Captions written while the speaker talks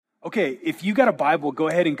Okay, if you got a Bible, go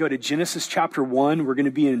ahead and go to Genesis chapter 1. We're going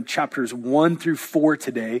to be in chapters 1 through 4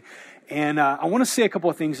 today. And I want to say a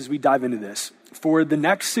couple of things as we dive into this. For the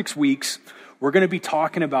next 6 weeks, we're going to be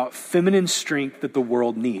talking about feminine strength that the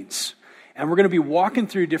world needs. And we're going to be walking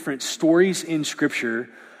through different stories in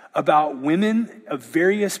Scripture about women of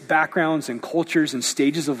various backgrounds and cultures and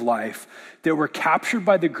stages of life that were captured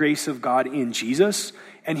by the grace of God in Jesus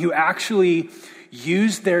and who actually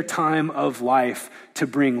used their time of life to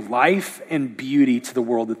bring life and beauty to the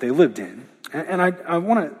world that they lived in. And I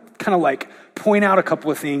want to kind of like point out a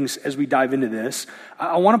couple of things as we dive into this.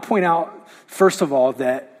 I want to point out, first of all,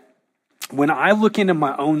 that when I look into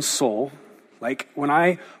my own soul, like when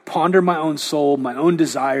I ponder my own soul, my own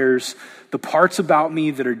desires, the parts about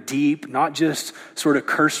me that are deep, not just sort of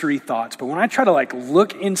cursory thoughts, but when I try to like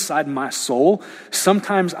look inside my soul,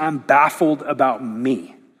 sometimes I'm baffled about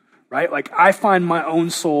me. Right? Like I find my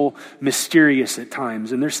own soul mysterious at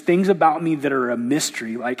times. And there's things about me that are a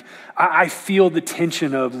mystery. Like I feel the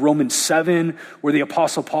tension of Romans 7, where the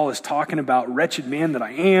Apostle Paul is talking about wretched man that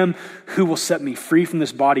I am, who will set me free from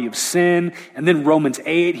this body of sin. And then Romans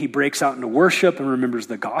 8, he breaks out into worship and remembers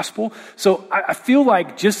the gospel. So I feel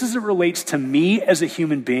like just as it relates to me as a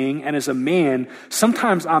human being and as a man,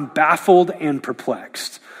 sometimes I'm baffled and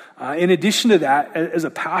perplexed. In addition to that, as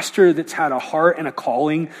a pastor that's had a heart and a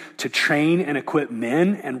calling to train and equip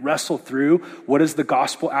men and wrestle through what does the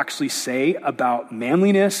gospel actually say about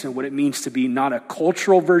manliness and what it means to be not a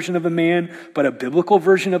cultural version of a man, but a biblical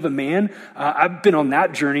version of a man, I've been on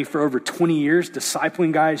that journey for over 20 years,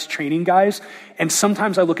 discipling guys, training guys, and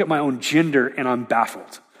sometimes I look at my own gender and I'm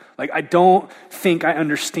baffled. Like, I don't think I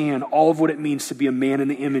understand all of what it means to be a man in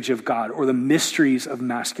the image of God or the mysteries of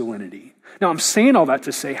masculinity. Now, I'm saying all that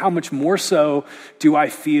to say how much more so do I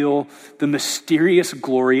feel the mysterious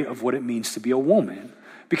glory of what it means to be a woman.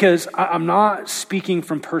 Because I'm not speaking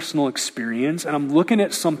from personal experience, and I'm looking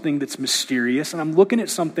at something that's mysterious, and I'm looking at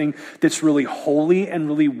something that's really holy and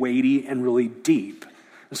really weighty and really deep.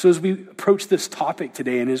 And so as we approach this topic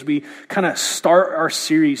today, and as we kind of start our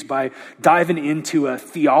series by diving into a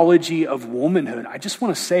theology of womanhood, I just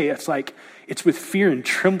want to say it's with fear and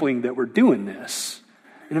trembling that we're doing this.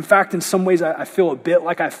 And in fact, in some ways, I feel a bit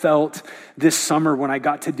like I felt this summer when I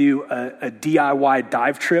got to do a DIY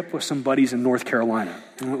dive trip with some buddies in North Carolina.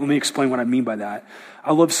 And let me explain what I mean by that.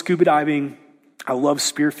 I love scuba diving. I love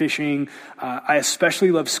spearfishing. I especially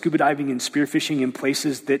love scuba diving and spearfishing in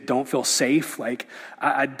places that don't feel safe. Like,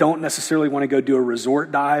 I don't necessarily want to go do a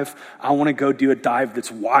resort dive. I want to go do a dive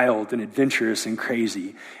that's wild and adventurous and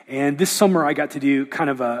crazy. And this summer, I got to do kind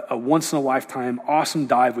of a once-in-a-lifetime awesome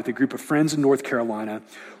dive with a group of friends in North Carolina,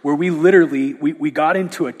 where we literally, we got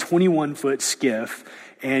into a 21-foot skiff.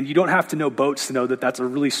 And you don't have to know boats to know that that's a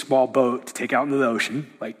really small boat to take out into the ocean,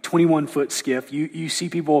 like 21-foot skiff. You see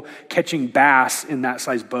people catching bass in that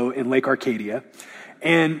size boat in Lake Arcadia.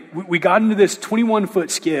 And we got into this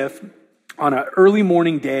 21-foot skiff on an early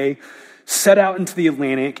morning day, set out into the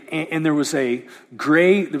Atlantic, and there was a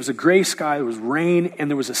gray sky, there was rain, and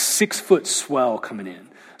there was a 6-foot swell coming in.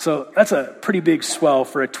 So that's a pretty big swell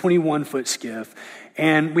for a 21-foot skiff.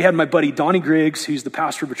 And we had my buddy Donnie Griggs, who's the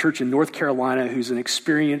pastor of a church in North Carolina, who's an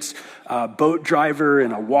experienced boat driver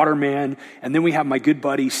and a waterman. And then we have my good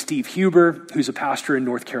buddy Steve Huber, who's a pastor in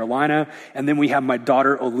North Carolina. And then we have my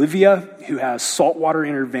daughter Olivia, who has saltwater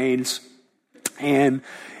in her veins. And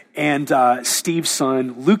Steve's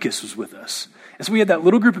son Lucas was with us. And so we had that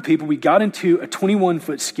little group of people. We got into a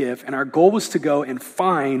 21-foot skiff, and our goal was to go and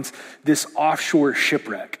find this offshore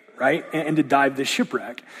shipwreck, right? And to dive this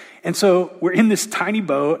shipwreck. And so we're in this tiny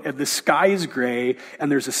boat, and the sky is gray,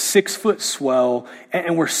 and there's a 6-foot swell,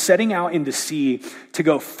 and we're setting out into sea to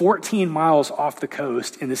go 14 miles off the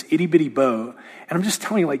coast in this itty-bitty boat. And I'm just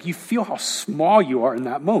telling you, like, you feel how small you are in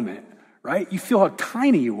that moment, right? You feel how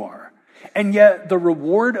tiny you are. And yet the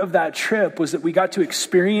reward of that trip was that we got to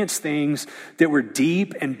experience things that were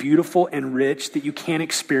deep and beautiful and rich that you can't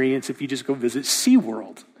experience if you just go visit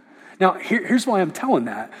SeaWorld. Now, here's why I'm telling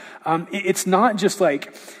that. It's not just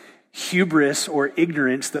like hubris or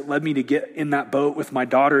ignorance that led me to get in that boat with my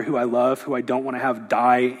daughter, who I love, who I don't want to have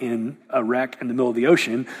die in a wreck in the middle of the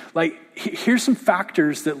ocean. Like, here's some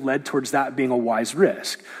factors that led towards that being a wise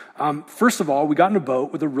risk. First of all, we got in a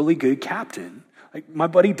boat with a really good captain. Like, my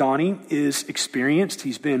buddy Donnie is experienced.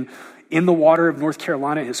 He's been in the water of North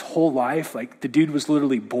Carolina his whole life. Like, the dude was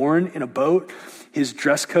literally born in a boat. His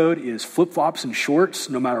dress code is flip-flops and shorts,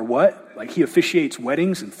 no matter what. Like, he officiates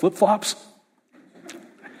weddings in flip-flops.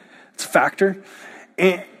 It's a factor.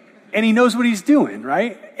 And he knows what he's doing,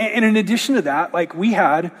 right? And in addition to that, like, we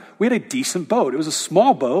had a decent boat. It was a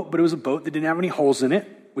small boat, but it was a boat that didn't have any holes in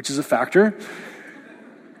it, which is a factor.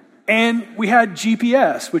 And we had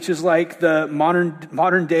GPS, which is like the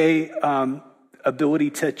modern day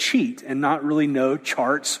ability to cheat and not really know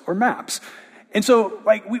charts or maps. And so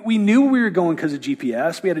like we knew we were going because of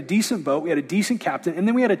GPS. We had a decent boat, we had a decent captain, and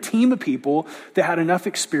then we had a team of people that had enough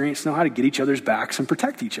experience to know how to get each other's backs and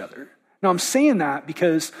protect each other. Now I'm saying that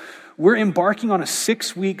because we're embarking on a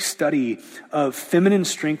 6-week study of feminine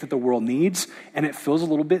strength that the world needs, and it feels a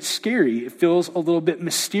little bit scary. It feels a little bit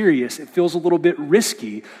mysterious. It feels a little bit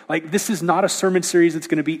risky. Like, this is not a sermon series that's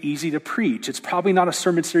going to be easy to preach. It's probably not a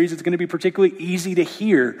sermon series that's going to be particularly easy to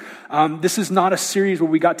hear. This is not a series where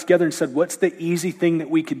we got together and said, what's the easy thing that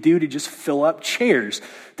we could do to just fill up chairs?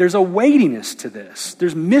 There's a weightiness to this.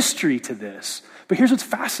 There's mystery to this. But here's what's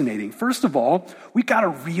fascinating. First of all, we got a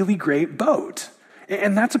really great boat.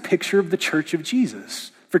 And that's a picture of the church of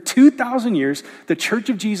Jesus. For 2,000 years, the church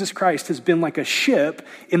of Jesus Christ has been like a ship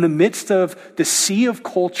in the midst of the sea of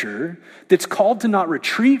culture that's called to not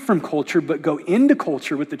retreat from culture, but go into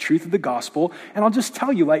culture with the truth of the gospel. And I'll just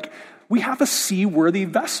tell you, like, we have a seaworthy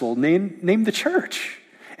vessel named the church.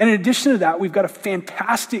 And in addition to that, we've got a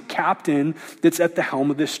fantastic captain that's at the helm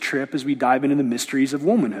of this trip as we dive into the mysteries of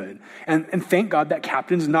womanhood. And thank God that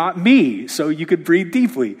captain's not me, so you could breathe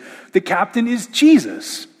deeply. The captain is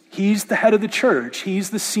Jesus. He's the head of the church. He's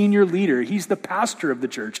the senior leader. He's the pastor of the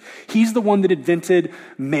church. He's the one that invented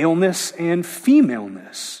maleness and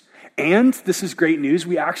femaleness. And this is great news,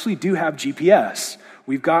 we actually do have GPS.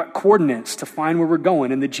 We've got coordinates to find where we're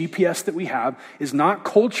going, and the GPS that we have is not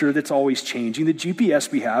culture that's always changing. The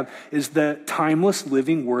GPS we have is the timeless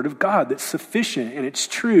living word of God that's sufficient, and it's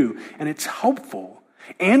true, and it's helpful.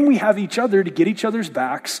 And we have each other to get each other's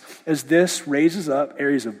backs as this raises up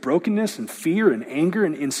areas of brokenness and fear and anger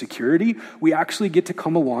and insecurity. We actually get to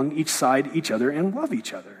come along each side each other and love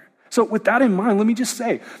each other. So with that in mind, let me just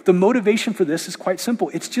say, the motivation for this is quite simple.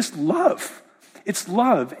 It's just love. It's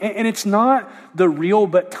love, and it's not the real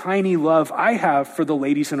but tiny love I have for the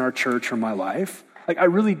ladies in our church or my life. Like, I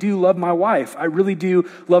really do love my wife. I really do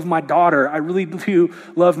love my daughter. I really do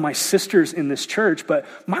love my sisters in this church, but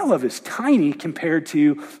my love is tiny compared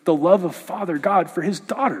to the love of Father God for his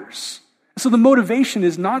daughters. So the motivation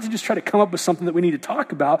is not to just try to come up with something that we need to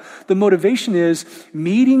talk about. The motivation is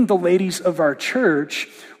meeting the ladies of our church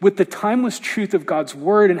with the timeless truth of God's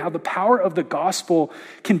word and how the power of the gospel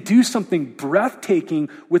can do something breathtaking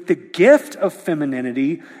with the gift of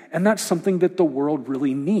femininity, and that's something that the world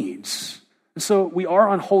really needs. And so we are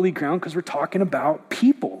on holy ground because we're talking about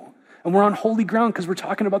people, and we're on holy ground because we're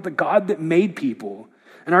talking about the God that made people.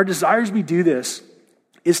 And our desire as we do this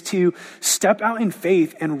is to step out in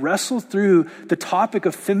faith and wrestle through the topic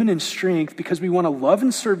of feminine strength because we want to love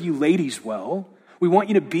and serve you ladies well. We want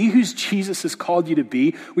you to be who Jesus has called you to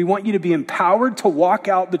be. We want you to be empowered to walk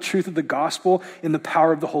out the truth of the gospel in the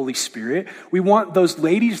power of the Holy Spirit. We want those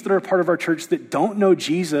ladies that are part of our church that don't know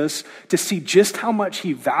Jesus to see just how much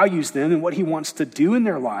he values them and what he wants to do in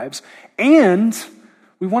their lives. And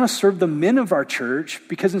we want to serve the men of our church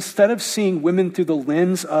because instead of seeing women through the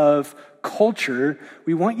lens of culture,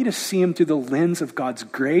 we want you to see them through the lens of God's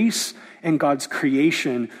grace and God's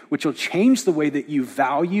creation, which will change the way that you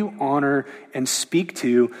value, honor, and speak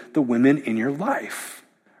to the women in your life.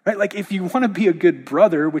 Right? Like, if you want to be a good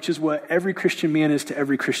brother, which is what every Christian man is to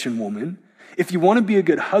every Christian woman, if you want to be a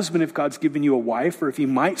good husband, if God's given you a wife, or if he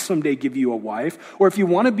might someday give you a wife, or if you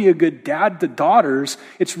want to be a good dad to daughters,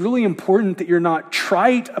 it's really important that you're not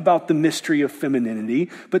trite about the mystery of femininity,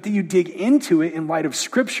 but that you dig into it in light of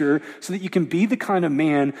Scripture so that you can be the kind of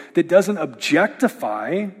man that doesn't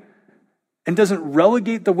objectify and doesn't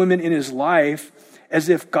relegate the women in his life as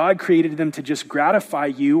if God created them to just gratify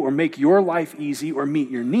you or make your life easy or meet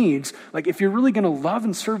your needs. Like, if you're really going to love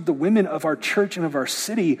and serve the women of our church and of our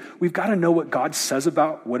city, we've got to know what God says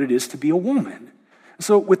about what it is to be a woman.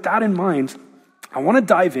 So with that in mind, I want to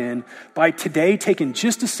dive in by today taking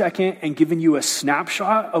just a second and giving you a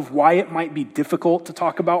snapshot of why it might be difficult to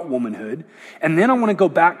talk about womanhood. And then I want to go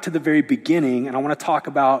back to the very beginning and I want to talk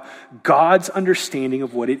about God's understanding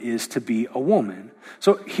of what it is to be a woman.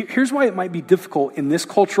 So here's why it might be difficult in this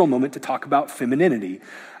cultural moment to talk about femininity.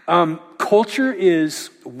 Culture is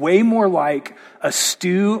way more like a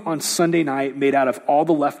stew on Sunday night made out of all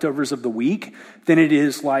the leftovers of the week than it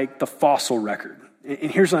is like the fossil record.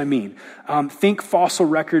 And here's what I mean. Think fossil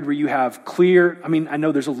record where you have clear, I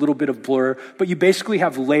know there's a little bit of blur, but you basically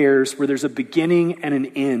have layers where there's a beginning and an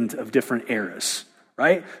end of different eras,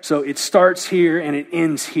 right? So it starts here and it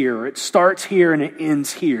ends here, or it starts here and it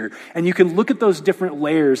ends here. And you can look at those different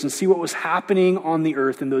layers and see what was happening on the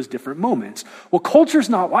earth in those different moments. Well, culture's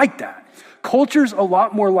not like that. Culture's a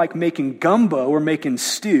lot more like making gumbo or making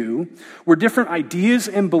stew, where different ideas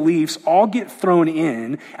and beliefs all get thrown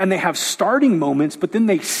in, and they have starting moments, but then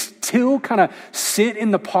they still kind of sit in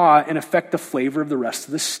the pot and affect the flavor of the rest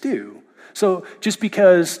of the stew. So just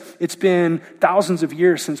because it's been thousands of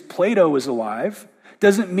years since Plato was alive,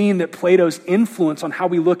 doesn't mean that Plato's influence on how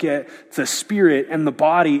we look at the spirit and the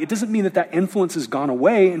body, it doesn't mean that that influence has gone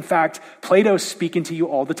away. In fact, Plato's speaking to you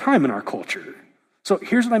all the time in our culture. So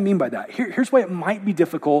here's what I mean by that. Here's why it might be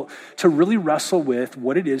difficult to really wrestle with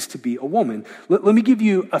what it is to be a woman. Let me give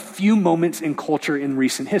you a few moments in culture in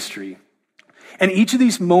recent history. And each of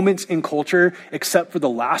these moments in culture, except for the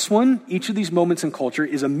last one, each of these moments in culture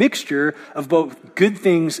is a mixture of both good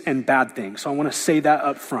things and bad things. So I want to say that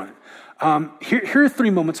up front. Here are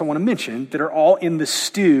three moments I want to mention that are all in the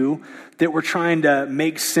stew that we're trying to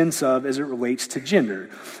make sense of as it relates to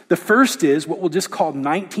gender. The first is what we'll just call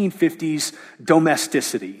 1950s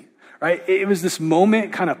domesticity, right? It was this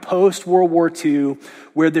moment kind of post-World War II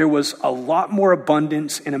where there was a lot more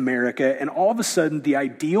abundance in America, and all of a sudden the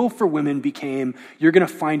ideal for women became you're going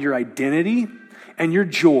to find your identity and your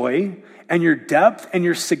joy and your depth and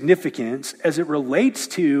your significance as it relates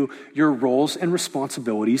to your roles and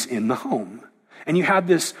responsibilities in the home. And you had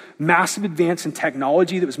this massive advance in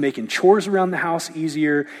technology that was making chores around the house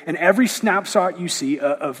easier. And every snapshot you see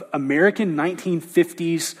of American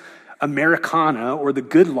 1950s Americana, or the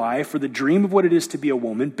good life, or the dream of what it is to be a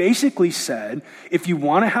woman, basically said, if you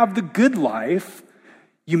want to have the good life,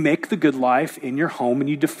 you make the good life in your home and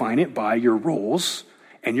you define it by your roles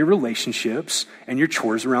and your relationships and your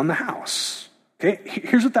chores around the house. Okay,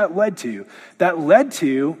 here's what that led to. That led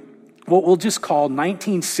to what we'll just call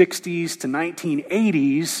 1960s to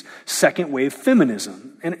 1980s second wave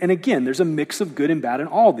feminism. And again, there's a mix of good and bad in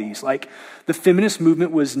all these. Like, the feminist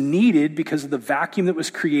movement was needed because of the vacuum that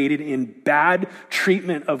was created in bad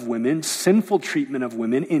treatment of women, sinful treatment of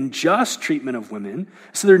women, unjust treatment of women.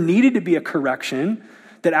 So there needed to be a correction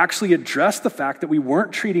that actually addressed the fact that we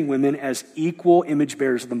weren't treating women as equal image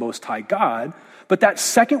bearers of the Most High God. But that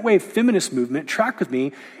second wave feminist movement, track with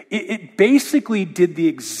me, it basically did the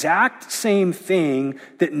exact same thing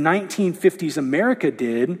that 1950s America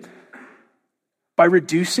did by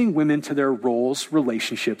reducing women to their roles,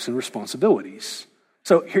 relationships, and responsibilities.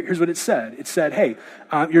 So here's what it said. It said, hey,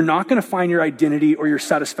 you're not going to find your identity or your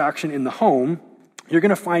satisfaction in the home. You're going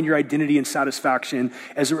to find your identity and satisfaction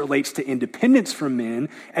as it relates to independence from men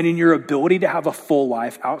and in your ability to have a full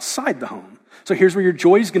life outside the home. So here's where your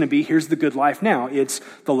joy is going to be. Here's the good life now. It's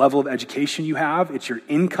the level of education you have. It's your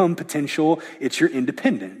income potential. It's your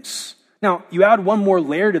independence. Now, you add one more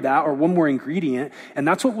layer to that, or one more ingredient, and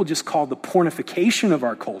that's what we'll just call the pornification of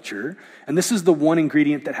our culture. And this is the one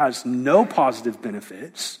ingredient that has no positive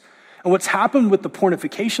benefits. And what's happened with the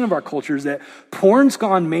pornification of our culture is that porn's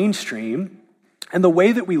gone mainstream. And the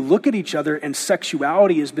way that we look at each other and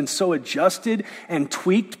sexuality has been so adjusted and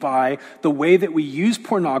tweaked by the way that we use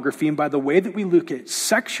pornography and by the way that we look at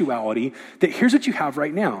sexuality, that here's what you have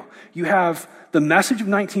right now. You have the message of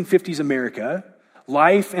 1950s America.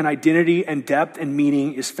 Life and identity and depth and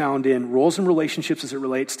meaning is found in roles and relationships as it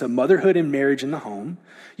relates to motherhood and marriage in the home.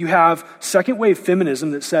 You have second wave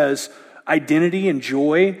feminism that says identity and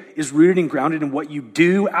joy is rooted and grounded in what you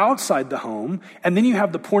do outside the home. And then you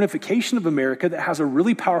have the pornification of America that has a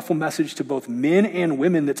really powerful message to both men and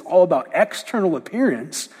women that's all about external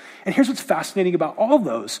appearance. And here's what's fascinating about all of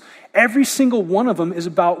those. Every single one of them is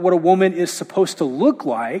about what a woman is supposed to look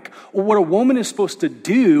like or what a woman is supposed to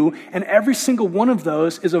do. And every single one of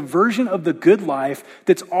those is a version of the good life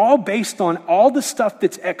that's all based on all the stuff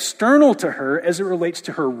that's external to her as it relates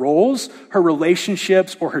to her roles, her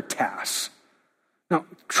relationships, or her tasks. Now,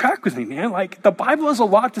 track with me, man. Like, the Bible has a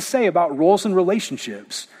lot to say about roles and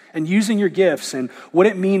relationships and using your gifts and what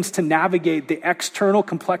it means to navigate the external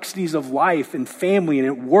complexities of life and family and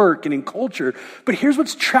at work and in culture. But here's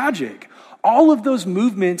what's tragic. All of those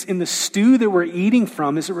movements in the stew that we're eating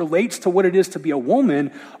from as it relates to what it is to be a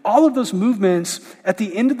woman, all of those movements at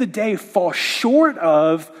the end of the day fall short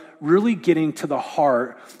of really getting to the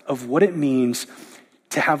heart of what it means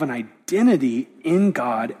to have an identity in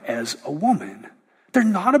God as a woman. They're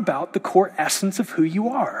not about the core essence of who you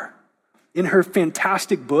are. In her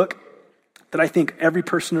fantastic book that I think every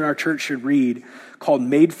person in our church should read, called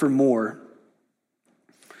Made for More,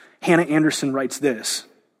 Hannah Anderson writes this.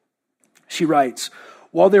 She writes,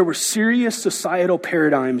 while there were serious societal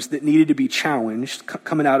paradigms that needed to be challenged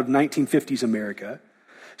coming out of 1950s America,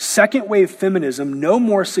 Second wave feminism no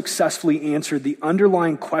more successfully answered the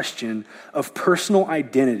underlying question of personal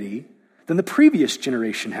identity than the previous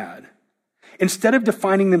generation had. Instead of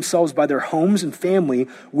defining themselves by their homes and family,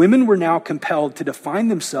 women were now compelled to define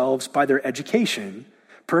themselves by their education,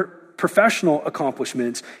 professional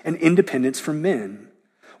accomplishments, and independence from men.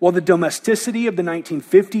 While the domesticity of the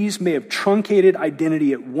 1950s may have truncated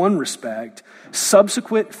identity at one respect,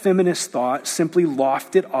 subsequent feminist thought simply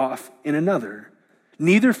lofted it off in another.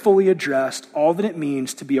 Neither fully addressed all that it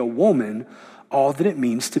means to be a woman, all that it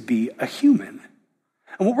means to be a human.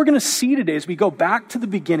 And what we're going to see today as we go back to the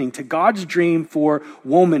beginning, to God's dream for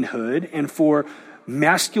womanhood and for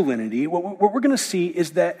masculinity, what we're going to see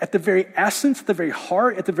is that at the very essence, at the very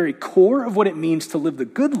heart, at the very core of what it means to live the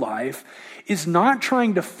good life is not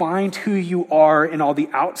trying to find who you are in all the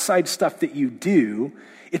outside stuff that you do.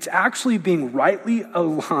 It's actually being rightly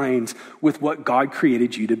aligned with what God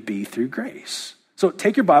created you to be through grace. So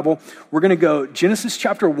take your Bible. We're going to go Genesis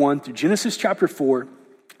chapter 1 through Genesis chapter 4.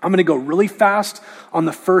 I'm going to go really fast on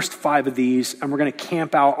the first 5 of these, and we're going to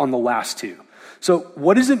camp out on the last 2. So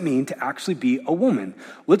what does it mean to actually be a woman?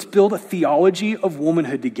 Let's build a theology of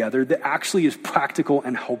womanhood together that actually is practical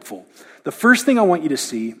and helpful. The first thing I want you to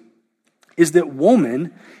see is that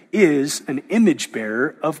woman is an image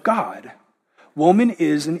bearer of God. Woman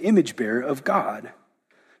is an image bearer of God.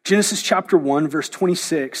 Genesis chapter 1, verse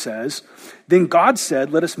 26 says, "Then God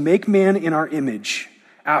said, 'Let us make man in our image,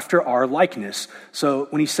 after our likeness.'" So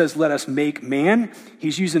when he says, "let us make man,"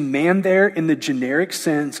 he's using man there in the generic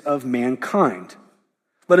sense of mankind.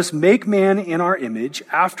 "Let us make man in our image,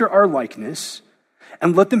 after our likeness,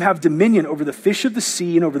 and let them have dominion over the fish of the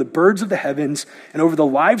sea and over the birds of the heavens and over the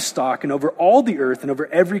livestock and over all the earth and over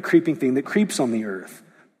every creeping thing that creeps on the earth."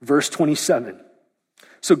 Verse 27.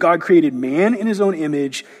 "So God created man in his own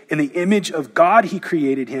image. In the image of God he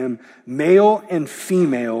created him. Male and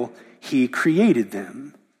female he created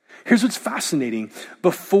them." Here's what's fascinating.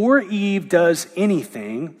 Before Eve does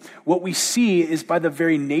anything, what we see is by the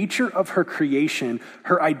very nature of her creation,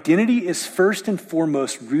 her identity is first and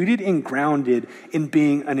foremost rooted and grounded in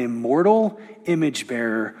being an immortal image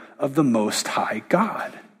bearer of the Most High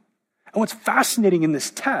God. And what's fascinating in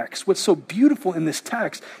this text, what's so beautiful in this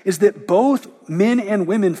text, is that both men and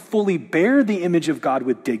women fully bear the image of God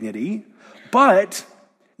with dignity, but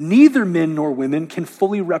neither men nor women can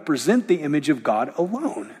fully represent the image of God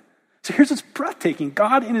alone. So here's what's breathtaking.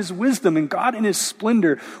 God in his wisdom and God in his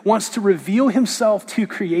splendor wants to reveal himself to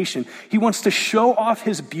creation. He wants to show off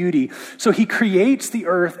his beauty. So he creates the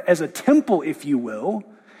earth as a temple, if you will.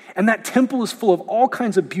 And that temple is full of all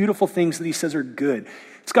kinds of beautiful things that he says are good.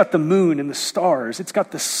 It's got the moon and the stars. It's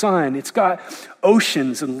got the sun. It's got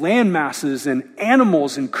oceans and land masses and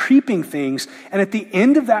animals and creeping things. And at the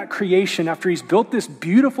end of that creation, after he's built this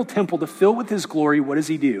beautiful temple to fill with his glory, what does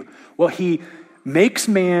he do? Well, he makes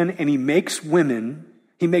man and he makes women.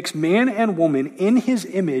 He makes man and woman in his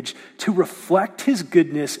image to reflect his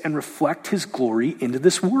goodness and reflect his glory into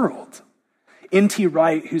this world. N.T.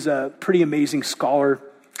 Wright, who's a pretty amazing scholar,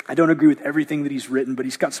 I don't agree with everything that he's written, but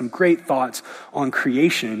he's got some great thoughts on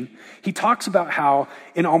creation. He talks about how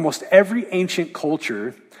in almost every ancient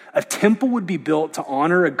culture, a temple would be built to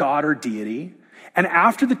honor a god or deity. And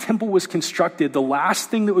after the temple was constructed, the last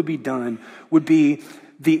thing that would be done would be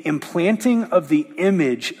the implanting of the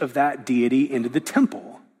image of that deity into the temple.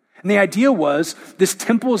 And the idea was this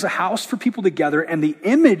temple is a house for people together, and the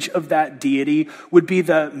image of that deity would be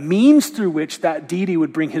the means through which that deity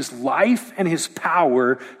would bring his life and his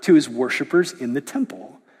power to his worshipers in the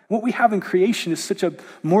temple. What we have in creation is such a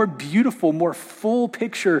more beautiful, more full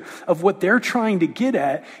picture of what they're trying to get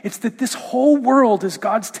at. It's that this whole world is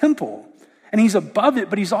God's temple. And he's above it,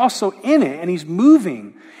 but he's also in it, and he's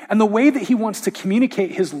moving. And the way that he wants to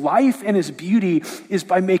communicate his life and his beauty is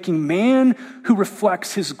by making man who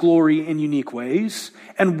reflects his glory in unique ways,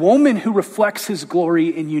 and woman who reflects his glory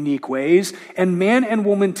in unique ways, and man and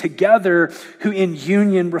woman together who in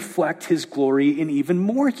union reflect his glory in even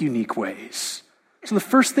more unique ways. So the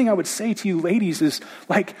first thing I would say to you ladies is,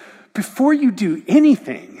 before you do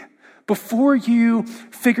anything, before you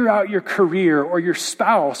figure out your career or your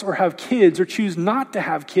spouse or have kids or choose not to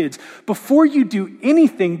have kids, before you do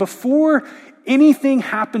anything, before anything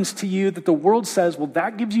happens to you that the world says, well,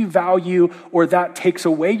 that gives you value or that takes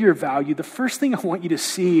away your value, the first thing I want you to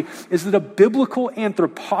see is that a biblical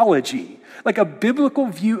anthropology, like a biblical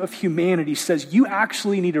view of humanity, says you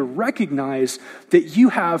actually need to recognize that you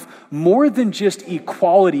have more than just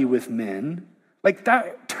equality with men. Like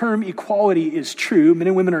that term equality is true. Men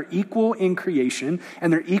and women are equal in creation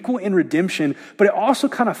and they're equal in redemption, but it also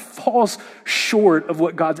kind of falls short of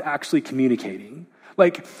what God's actually communicating.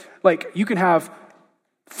 Like you can have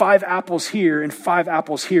 5 apples here and 5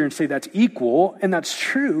 apples here and say that's equal, and that's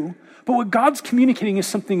true. But what God's communicating is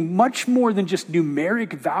something much more than just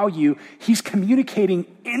numeric value. He's communicating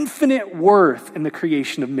infinite worth in the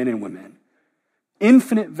creation of men and women.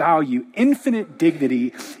 Infinite value, infinite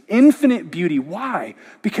dignity, infinite beauty. Why?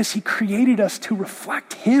 Because he created us to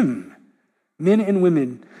reflect him, men and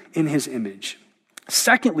women in his image.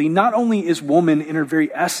 Secondly, not only is woman in her very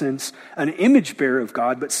essence an image bearer of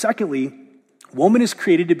God, but secondly, woman is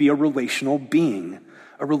created to be a relational being,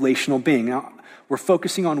 a relational being. Now, we're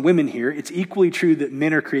focusing on women here. It's equally true that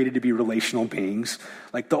men are created to be relational beings,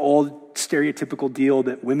 like the old stereotypical deal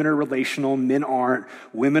that women are relational, men aren't,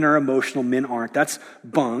 women are emotional, men aren't. That's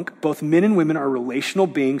bunk. Both men and women are relational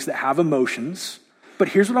beings that have emotions. But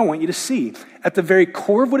here's what I want you to see. At the very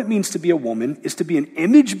core of what it means to be a woman is to be an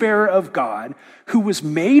image bearer of God who was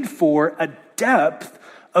made for a depth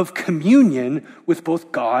of communion with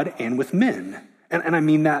both God and with men. And I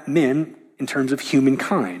mean that men in terms of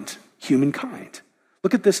humankind.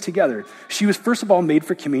 Look at this together. She was first of all made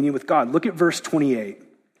for communion with God. Look at verse 28.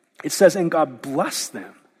 It says, and God blessed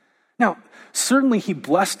them. Now, certainly he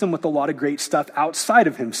blessed them with a lot of great stuff outside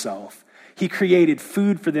of himself. He created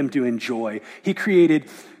food for them to enjoy. He created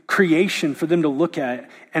creation for them to look at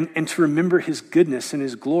and to remember his goodness and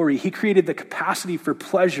his glory. He created the capacity for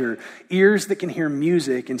pleasure, ears that can hear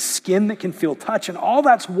music, and skin that can feel touch. And all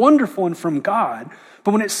that's wonderful and from God.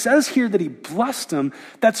 But when it says here that he blessed them,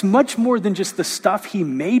 that's much more than just the stuff he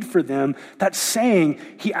made for them. That's saying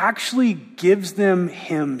he actually gives them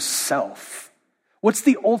himself. What's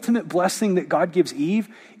the ultimate blessing that God gives Eve?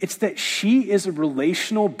 It's that she is a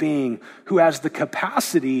relational being who has the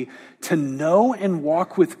capacity to know and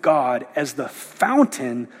walk with God as the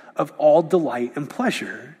fountain of all delight and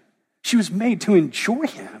pleasure. She was made to enjoy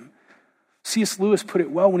him. C.S. Lewis put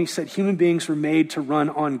it well when he said human beings were made to run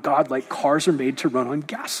on God like cars are made to run on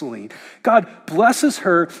gasoline. God blesses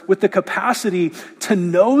her with the capacity to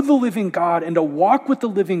know the living God and to walk with the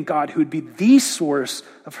living God who would be the source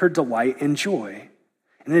of her delight and joy.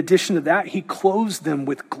 And in addition to that, he clothes them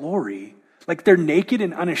with glory. Like they're naked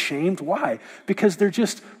and unashamed. Why? Because they're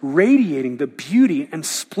just radiating the beauty and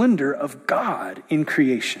splendor of God in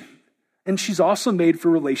creation. And she's also made for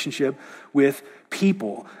relationship with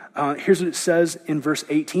people. Here's what it says in verse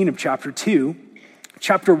 18 of chapter 2.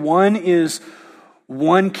 Chapter 1 is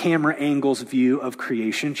one camera angle's view of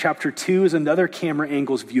creation. Chapter 2 is another camera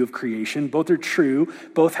angle's view of creation. Both are true.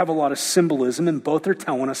 Both have a lot of symbolism, and both are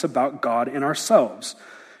telling us about God and ourselves.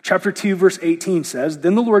 Chapter 2, verse 18 says,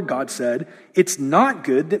 then the Lord God said, it's not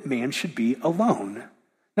good that man should be alone.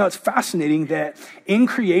 Now, it's fascinating that in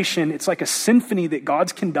creation, it's like a symphony that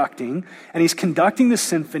God's conducting, and he's conducting the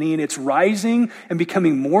symphony, and it's rising and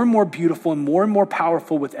becoming more and more beautiful and more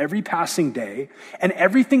powerful with every passing day, and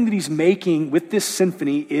everything that he's making with this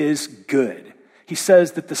symphony is good. He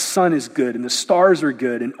says that the sun is good, and the stars are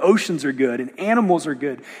good, and oceans are good, and animals are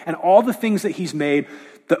good, and all the things that he's made,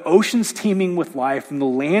 the oceans teeming with life, and the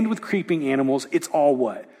land with creeping animals, it's all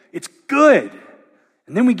what? It's good.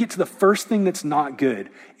 And then we get to the first thing that's not good.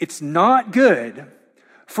 It's not good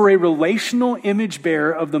for a relational image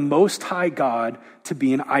bearer of the Most High God to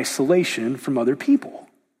be in isolation from other people.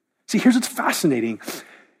 See, here's what's fascinating.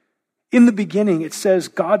 In the beginning, it says,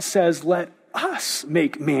 God says, let us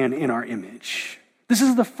make man in our image. This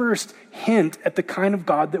is the first hint at the kind of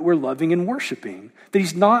God that we're loving and worshiping. That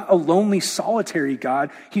he's not a lonely, solitary God.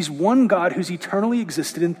 He's one God who's eternally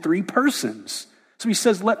existed in 3 persons. So he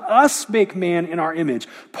says, let us make man in our image.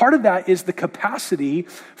 Part of that is the capacity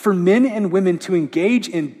for men and women to engage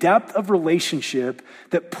in depth of relationship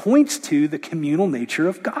that points to the communal nature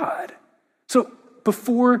of God. So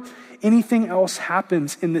before anything else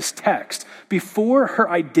happens in this text, before her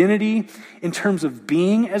identity in terms of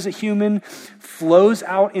being as a human flows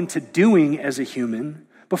out into doing as a human,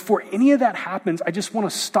 before any of that happens, I just want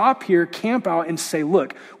to stop here, camp out, and say,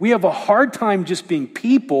 look, we have a hard time just being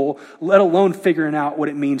people, let alone figuring out what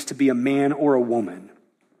it means to be a man or a woman.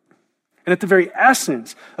 And at the very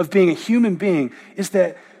essence of being a human being is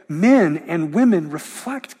that men and women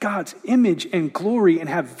reflect God's image and glory and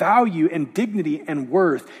have value and dignity and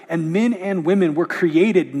worth. And men and women were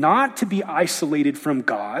created not to be isolated from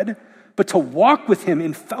God, but to walk with him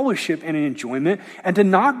in fellowship and in enjoyment, and to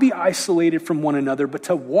not be isolated from one another, but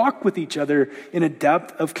to walk with each other in a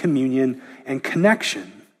depth of communion and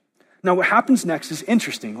connection. Now, what happens next is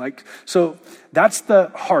interesting. So that's the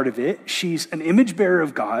heart of it. She's an image bearer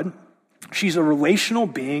of God. She's a relational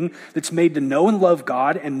being that's made to know and love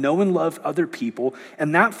God and know and love other people,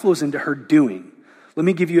 and that flows into her doing. Let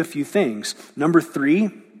me give you a few things. Number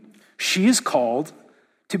 3, she is called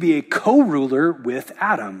to be a co-ruler with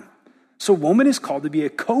Adam. So woman is called to be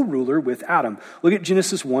a co-ruler with Adam. Look at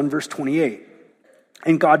Genesis 1, verse 28.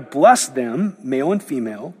 And God blessed them, male and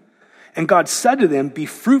female, and God said to them, be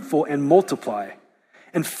fruitful and multiply,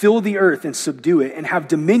 and fill the earth and subdue it, and have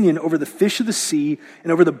dominion over the fish of the sea,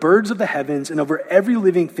 and over the birds of the heavens, and over every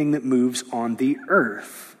living thing that moves on the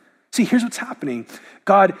earth. See, here's what's happening.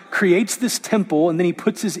 God creates this temple, and then he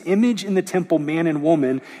puts his image in the temple, man and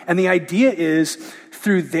woman, and the idea is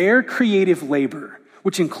through their creative labor,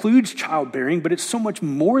 which includes childbearing, but it's so much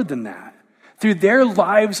more than that. Through their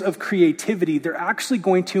lives of creativity, they're actually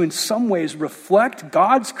going to, in some ways, reflect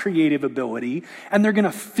God's creative ability, and they're going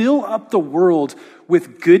to fill up the world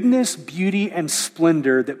with goodness, beauty, and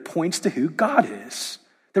splendor that points to who God is.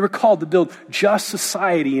 They were called to build just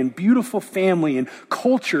society and beautiful family and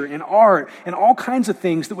culture and art and all kinds of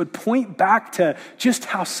things that would point back to just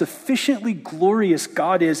how sufficiently glorious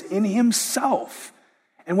God is in himself.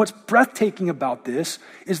 And what's breathtaking about this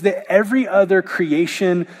is that every other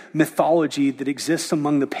creation mythology that exists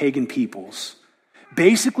among the pagan peoples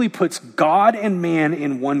basically puts God and man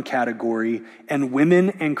in one category and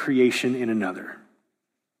women and creation in another.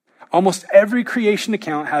 Almost every creation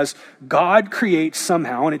account has God creates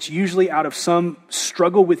somehow, and it's usually out of some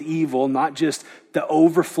struggle with evil, not just the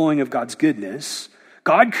overflowing of God's goodness.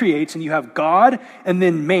 God creates, and you have God and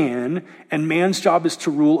then man, and man's job is to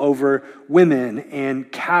rule over women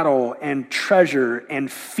and cattle and treasure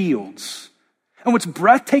and fields. And what's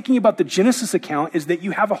breathtaking about the Genesis account is that you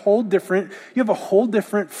have a whole different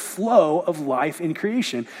flow of life in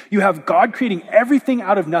creation. You have God creating everything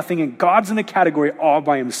out of nothing, and God's in a category all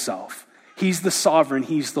by himself. He's the sovereign,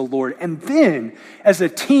 he's the Lord. And then, as a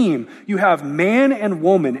team, you have man and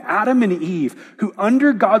woman, Adam and Eve, who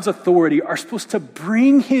under God's authority are supposed to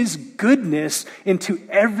bring his goodness into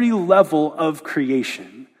every level of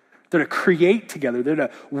creation. They're to create together, they're to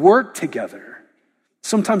work together.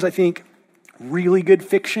 Sometimes I think really good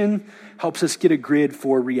fiction helps us get a grid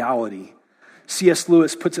for reality. C.S.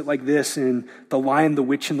 Lewis puts it like this in The Lion, the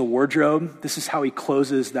Witch, and the Wardrobe. This is how he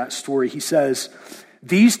closes that story. He says,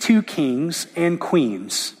 these two kings and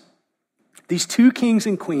queens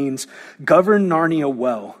governed Narnia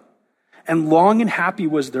well, and long and happy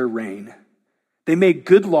was their reign. They made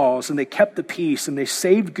good laws, and they kept the peace, and they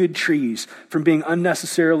saved good trees from being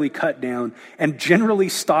unnecessarily cut down, and generally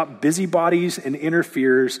stopped busybodies and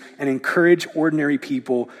interferers, and encouraged ordinary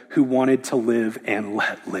people who wanted to live and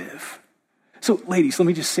let live. So, ladies, let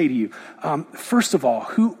me just say to you, first of all,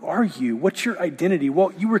 who are you? What's your identity?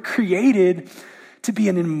 Well, you were created to be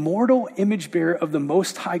an immortal image bearer of the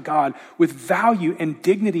Most High God with value and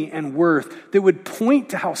dignity and worth that would point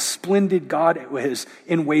to how splendid God is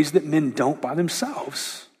in ways that men don't by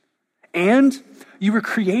themselves. And you were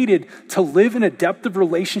created to live in a depth of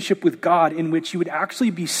relationship with God in which you would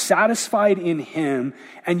actually be satisfied in him,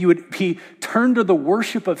 and you would be turned to the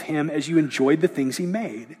worship of him as you enjoyed the things he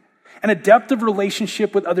made. And a depth of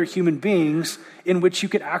relationship with other human beings in which you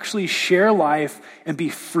could actually share life and be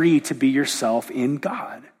free to be yourself in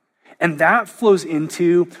God. And that flows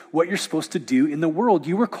into what you're supposed to do in the world.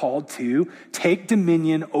 You were called to take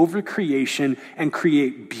dominion over creation and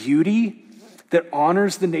create beauty that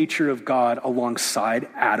honors the nature of God alongside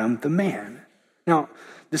Adam the man. Now,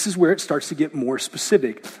 this is where it starts to get more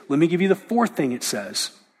specific. Let me give you the fourth thing it says.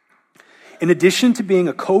 In addition to being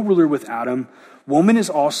a co-ruler with Adam, woman is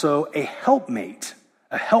also a helpmate.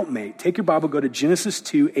 A helpmate. Take your Bible, go to Genesis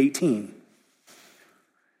 2:18.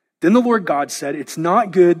 Then the Lord God said, it's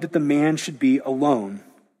not good that the man should be alone.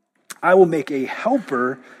 I will make a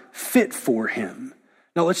helper fit for him.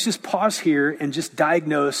 Now let's just pause here and just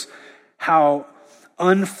diagnose how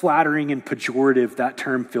unflattering and pejorative that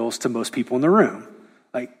term feels to most people in the room.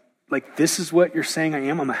 Like this is what you're saying I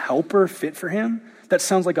am? I'm a helper fit for him? That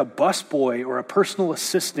sounds like a busboy or a personal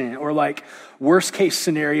assistant, or like worst case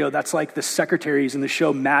scenario, that's like the secretaries in the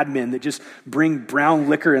show Mad Men that just bring brown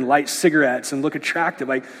liquor and light cigarettes and look attractive.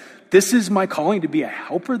 Like, this is my calling to be a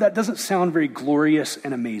helper? That doesn't sound very glorious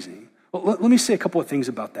and amazing. Well, let me say a couple of things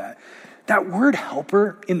about that. That word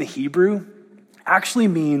helper in the Hebrew actually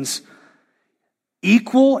means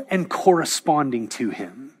equal and corresponding to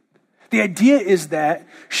him. The idea is that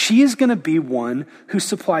she is going to be one who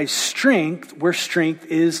supplies strength where strength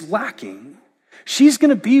is lacking. She's going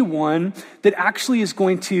to be one that actually is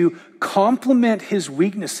going to complement his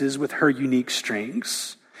weaknesses with her unique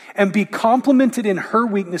strengths and be complemented in her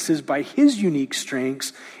weaknesses by his unique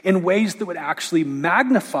strengths in ways that would actually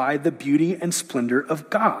magnify the beauty and splendor of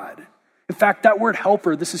God. In fact, that word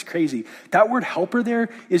helper, this is crazy. That word helper there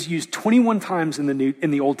is used 21 times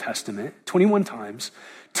in the Old Testament, 21 times.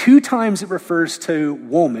 2 times it refers to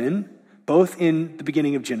woman, both in the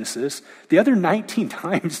beginning of Genesis. The other 19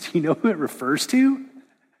 times, do you know who it refers to?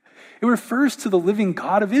 It refers to the living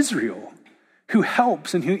God of Israel, who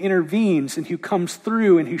helps and who intervenes and who comes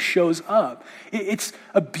through and who shows up. It's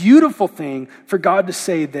a beautiful thing for God to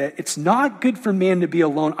say that it's not good for man to be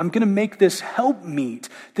alone. I'm going to make this helpmeet,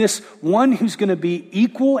 this one who's going to be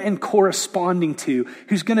equal and corresponding to,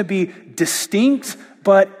 who's going to be distinct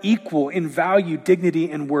but equal in value, dignity,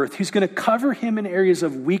 and worth, who's going to cover him in areas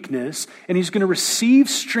of weakness, and he's going to receive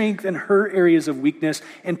strength in her areas of weakness,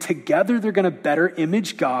 and together they're going to better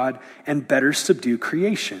image God and better subdue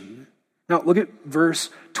creation. Now, look at verse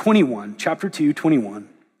 21, chapter 2, 21.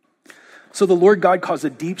 So the Lord God caused a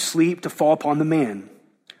deep sleep to fall upon the man.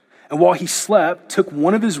 And while he slept, took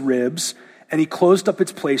one of his ribs, and he closed up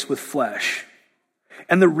its place with flesh.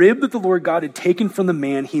 And the rib that the Lord God had taken from the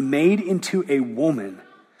man, he made into a woman.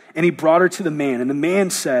 And he brought her to the man. And the man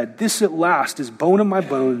said, "This at last is bone of my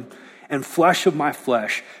bone and flesh of my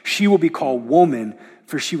flesh. She will be called woman,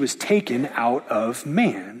 for she was taken out of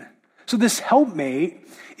man." So this helpmate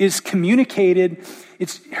is communicated,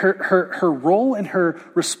 it's her role and her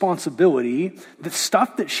responsibility, the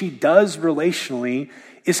stuff that she does relationally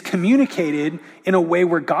is communicated in a way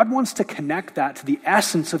where God wants to connect that to the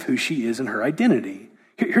essence of who she is and her identity.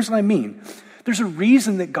 Here's what I mean. There's a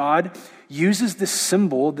reason that God uses this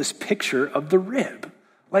symbol, this picture of the rib.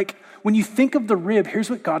 Like when you think of the rib, here's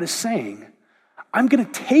what God is saying. I'm going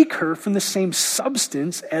to take her from the same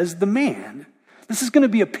substance as the man. This is going to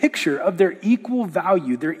be a picture of their equal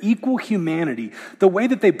value, their equal humanity, the way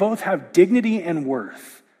that they both have dignity and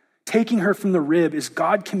worth. Taking her from the rib is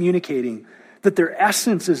God communicating that their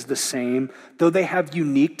essence is the same, though they have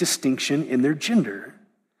unique distinction in their gender.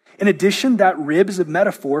 In addition, that rib is a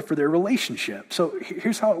metaphor for their relationship. So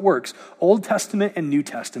here's how it works. Old Testament and New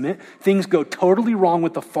Testament, things go totally wrong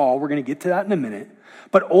with the fall. We're going to get to that in a minute.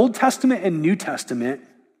 But Old Testament and New Testament,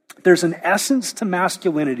 there's an essence to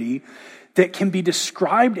masculinity that can be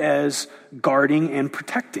described as guarding and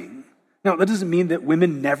protecting. Now, that doesn't mean that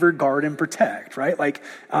women never guard and protect, right? Like,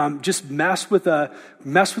 just mess with a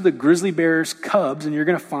grizzly bear's cubs, and you're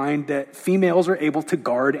going to find that females are able to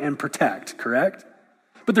guard and protect, correct?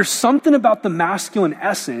 But there's something about the masculine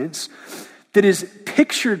essence that is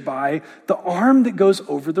pictured by the arm that goes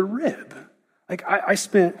over the rib. Like, I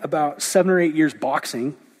spent about 7 or 8 years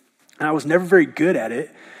boxing, and I was never very good at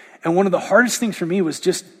it. And one of the hardest things for me was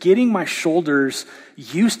just getting my shoulders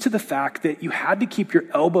used to the fact that you had to keep your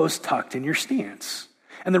elbows tucked in your stance.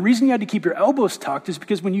 And the reason you had to keep your elbows tucked is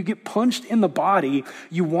because when you get punched in the body,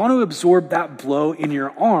 you want to absorb that blow in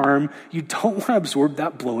your arm. You don't want to absorb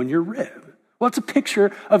that blow in your rib. Well, it's a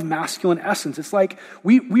picture of masculine essence. It's like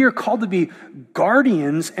we are called to be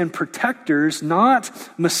guardians and protectors, not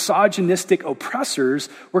misogynistic oppressors.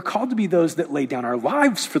 We're called to be those that lay down our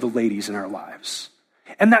lives for the ladies in our lives.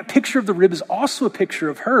 And that picture of the rib is also a picture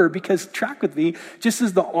of her because, track with me, just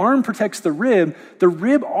as the arm protects the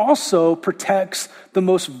rib also protects the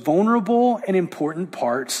most vulnerable and important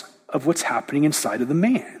parts of what's happening inside of the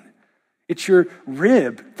man. It's your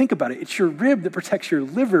rib. Think about it. It's your rib that protects your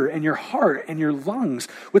liver and your heart and your lungs.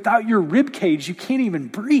 Without your rib cage, you can't even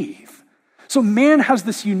breathe. So man has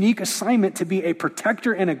this unique assignment to be a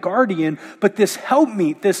protector and a guardian, but this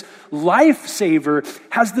helpmeet, this lifesaver,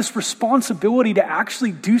 has this responsibility to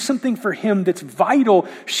actually do something for him that's vital.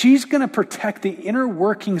 She's going to protect the inner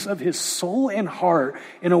workings of his soul and heart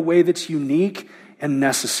in a way that's unique and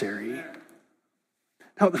necessary.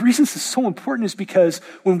 Now, the reason this is so important is because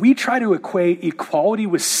when we try to equate equality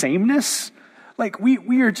with sameness, like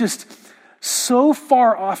we are just so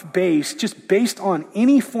far off base, just based on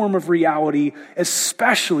any form of reality,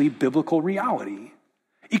 especially biblical reality.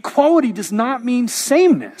 Equality does not mean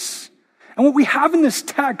sameness. And what we have in this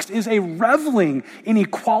text is a reveling in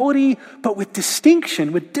equality, but with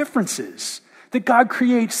distinction, with differences, that God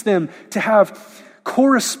creates them to have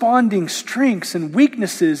corresponding strengths and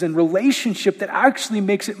weaknesses and relationship that actually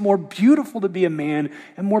makes it more beautiful to be a man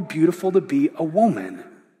and more beautiful to be a woman.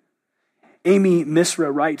 Amy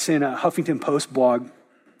Misra writes in a Huffington Post blog,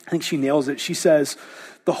 I think she nails it. She says,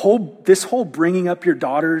 this whole bringing up your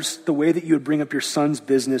daughters the way that you would bring up your son's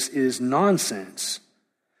business is nonsense.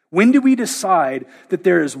 When do we decide that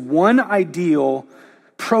there is one ideal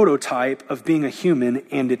prototype of being a human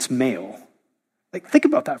and it's male? Like, think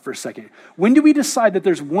about that for a second. When do we decide that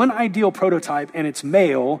there's one ideal prototype and it's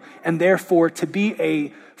male, and therefore to be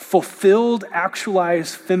a fulfilled,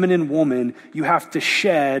 actualized feminine woman, you have to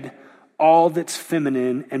shed all that's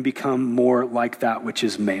feminine and become more like that which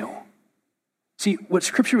is male? See, what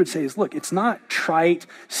Scripture would say is, look, it's not trite,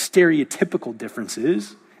 stereotypical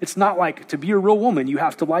differences. It's not like to be a real woman, you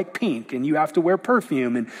have to like pink and you have to wear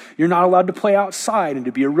perfume and you're not allowed to play outside. And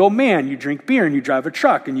to be a real man, you drink beer and you drive a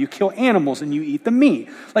truck and you kill animals and you eat the meat.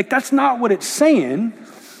 Like, that's not what it's saying.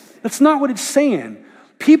 That's not what it's saying.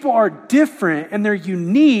 People are different and they're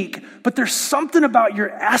unique, but there's something about your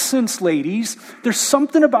essence, ladies. There's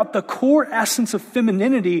something about the core essence of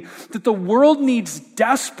femininity that the world needs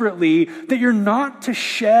desperately, that you're not to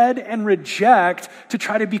shed and reject to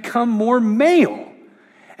try to become more male.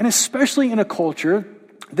 And especially in a culture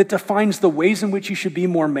that defines the ways in which you should be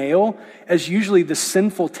more male as usually the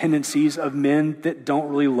sinful tendencies of men that don't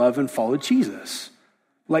really love and follow Jesus.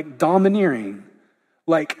 Like domineering,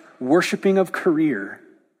 like worshiping of career,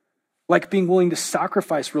 like being willing to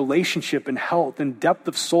sacrifice relationship and health and depth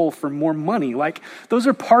of soul for more money. Like, those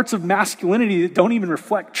are parts of masculinity that don't even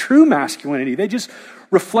reflect true masculinity. They just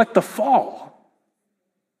reflect the fall.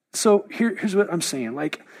 So here's what I'm saying.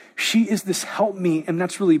 Like, she is this help me, and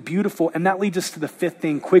that's really beautiful. And that leads us to the fifth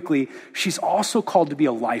thing quickly. She's also called to be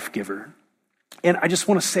a life giver. And I just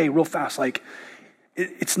want to say real fast, like,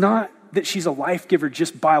 it's not that she's a life giver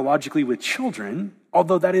just biologically with children,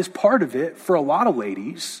 although that is part of it for a lot of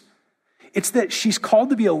ladies. It's that she's called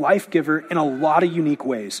to be a life giver in a lot of unique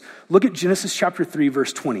ways. Look at Genesis chapter 3,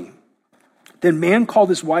 verse 20. Then man called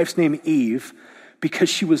his wife's name Eve because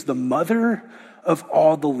she was the mother of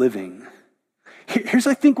all the living. Here's,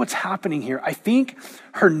 I think, what's happening here. I think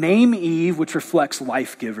her name Eve, which reflects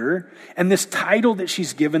life giver, and this title that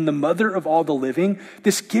she's given, the mother of all the living,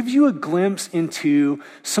 this gives you a glimpse into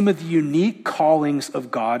some of the unique callings of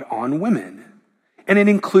God on women. And it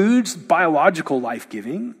includes biological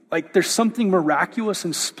life-giving. Like, there's something miraculous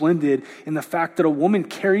and splendid in the fact that a woman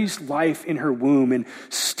carries life in her womb and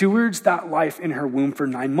stewards that life in her womb for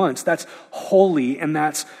 9 months. That's holy and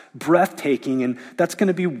that's breathtaking. And that's going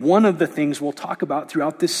to be one of the things we'll talk about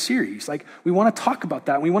throughout this series. Like, we want to talk about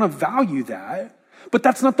that. And we want to value that. But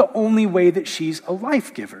that's not the only way that she's a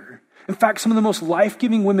life giver. In fact, some of the most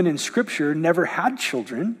life-giving women in Scripture never had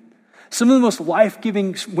children. Some of the most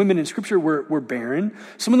life-giving women in Scripture were barren.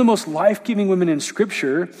 Some of the most life-giving women in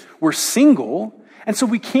Scripture were single. And so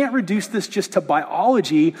we can't reduce this just to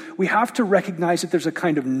biology. We have to recognize that there's a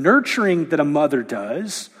kind of nurturing that a mother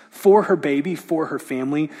does for her baby, for her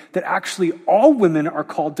family, that actually all women are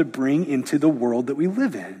called to bring into the world that we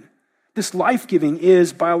live in. This life-giving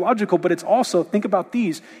is biological, but it's also, think about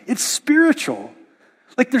these, it's spiritual.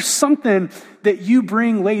 Like, there's something that you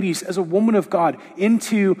bring, ladies, as a woman of God,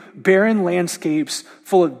 into barren landscapes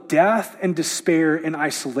full of death and despair and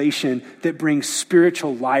isolation that brings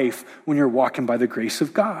spiritual life when you're walking by the grace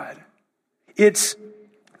of God. It's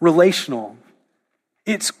relational.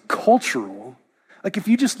 It's cultural. Like, if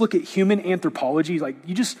you just look at human anthropology, like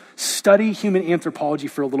you just study human anthropology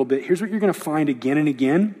for a little bit, here's what you're going to find again and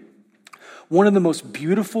again. One of the most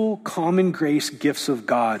beautiful common grace gifts of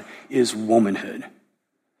God is womanhood.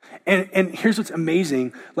 And here's what's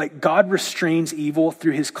amazing. Like, God restrains evil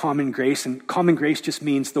through his common grace. And common grace just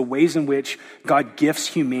means the ways in which God gifts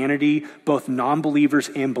humanity, both non-believers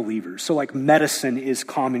and believers. So like medicine is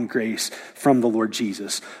common grace from the Lord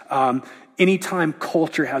Jesus. Anytime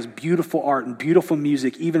culture has beautiful art and beautiful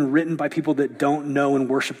music, even written by people that don't know and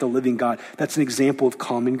worship the living God, that's an example of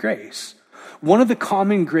common grace. One of the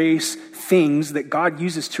common grace things that God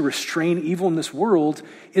uses to restrain evil in this world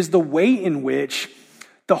is the way in which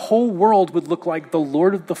the whole world would look like the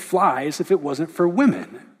Lord of the Flies if it wasn't for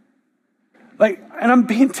women. Like, and I'm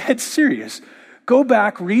being dead serious. Go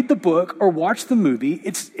back, read the book, or watch the movie.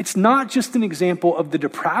 It's not just an example of the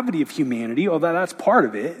depravity of humanity, although that's part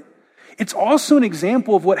of it. It's also an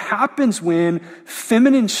example of what happens when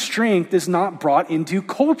feminine strength is not brought into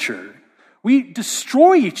culture. We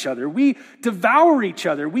destroy each other. We devour each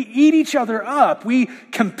other. We eat each other up. We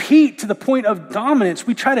compete to the point of dominance.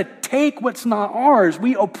 We try to take what's not ours.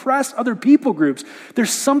 We oppress other people groups. There's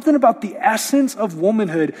something about the essence of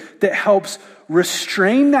womanhood that helps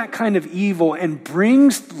restrain that kind of evil and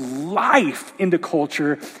brings life into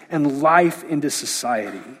culture and life into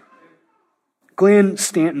society. Glenn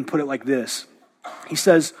Stanton put it like this. He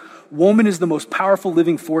says, "Woman is the most powerful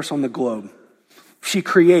living force on the globe. She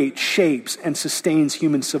creates, shapes, and sustains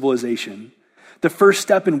human civilization. The first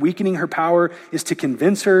step in weakening her power is to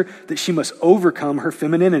convince her that she must overcome her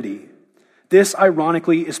femininity. This,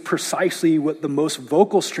 ironically, is precisely what the most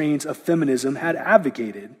vocal strains of feminism had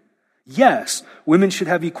advocated. Yes, women should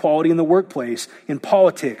have equality in the workplace, in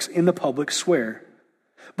politics, in the public square.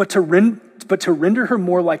 But to render her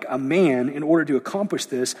more like a man in order to accomplish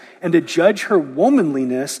this, and to judge her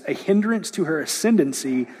womanliness a hindrance to her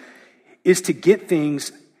ascendancy, is to get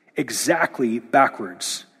things exactly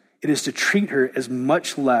backwards. It is to treat her as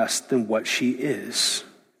much less than what she is."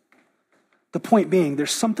 The point being,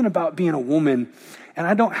 there's something about being a woman, and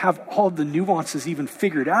I don't have all the nuances even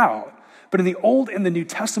figured out, but in the Old and the New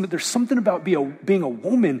Testament, there's something about being a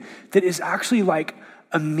woman that is actually like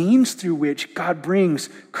a means through which God brings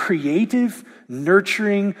creative,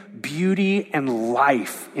 nurturing beauty and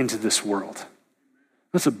life into this world.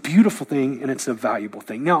 That's a beautiful thing, and it's a valuable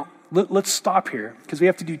thing. Now, let's stop here, because we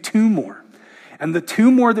have to do two more. And the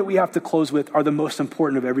two more that we have to close with are the most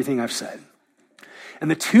important of everything I've said. And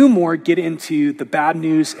the two more get into the bad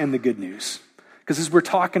news and the good news. Because as we're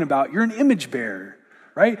talking about, you're an image bearer,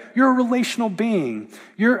 right? You're a relational being.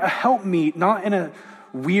 You're a helpmeet, not in a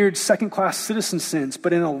weird second-class citizen sense,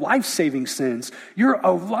 but in a life-saving sense. You're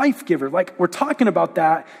a life giver. Like, we're talking about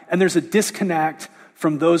that, and there's a disconnect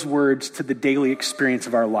from those words to the daily experience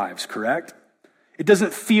of our lives, correct? It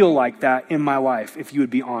doesn't feel like that in my life, if you would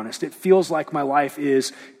be honest. It feels like my life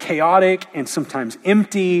is chaotic and sometimes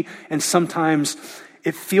empty, and sometimes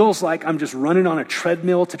it feels like I'm just running on a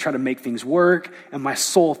treadmill to try to make things work, and my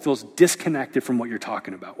soul feels disconnected from what you're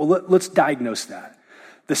talking about. Well, let's diagnose that.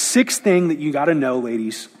 The sixth thing that you got to know,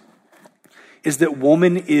 ladies, is that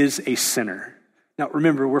woman is a sinner. Now,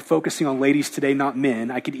 remember, we're focusing on ladies today, not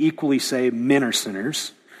men. I could equally say men are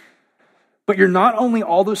sinners. But you're not only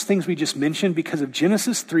all those things we just mentioned. Because of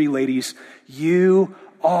Genesis 3, ladies, you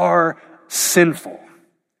are sinful.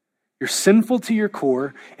 You're sinful to your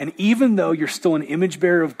core, and even though you're still an image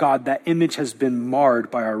bearer of God, that image has been marred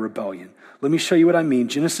by our rebellion. Let me show you what I mean.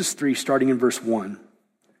 Genesis 3, starting in verse 1.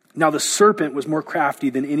 Now the serpent was more crafty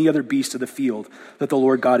than any other beast of the field that the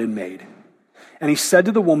Lord God had made. And he said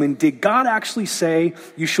to the woman, "Did God actually say,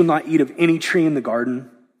 'You shall not eat of any tree in the garden'?"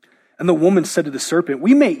 And the woman said to the serpent,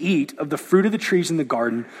 "We may eat of the fruit of the trees in the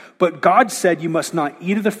garden, but God said, 'You must not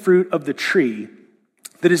eat of the fruit of the tree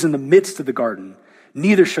that is in the midst of the garden.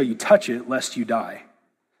 Neither shall you touch it, lest you die.'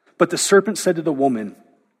 But the serpent said to the woman,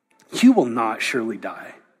 'You will not surely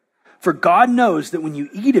die. For God knows that when you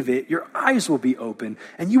eat of it, your eyes will be open,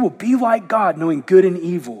 and you will be like God, knowing good and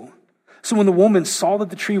evil.' So when the woman saw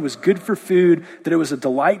that the tree was good for food, that it was a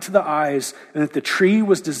delight to the eyes, and that the tree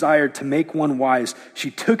was desired to make one wise,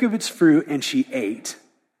 she took of its fruit and she ate.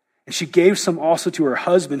 And she gave some also to her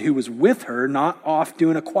husband who was with her," not off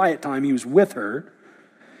doing a quiet time, he was with her,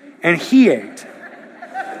 "and he ate."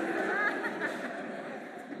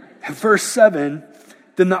 And verse 7,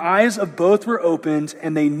 "Then the eyes of both were opened,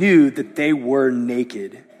 and they knew that they were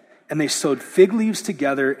naked. And they sewed fig leaves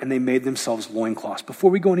together, and they made themselves loincloths." Before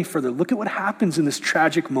we go any further, look at what happens in this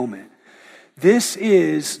tragic moment. This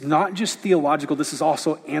is not just theological, this is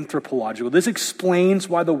also anthropological. This explains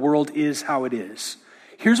why the world is how it is.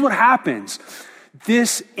 Here's what happens.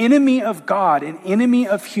 This enemy of God, an enemy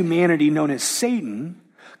of humanity known as Satan,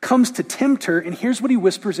 comes to tempt her, and here's what he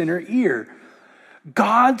whispers in her ear.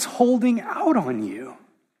 God's holding out on you.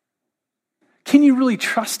 Can you really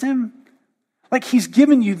trust him? Like, he's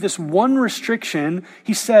given you this one restriction.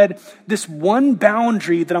 He said, this one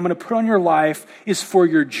boundary that I'm going to put on your life is for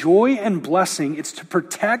your joy and blessing. It's to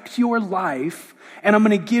protect your life. And I'm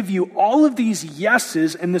going to give you all of these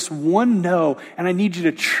yeses and this one no. And I need you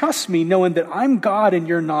to trust me, knowing that I'm God and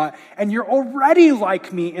you're not. And you're already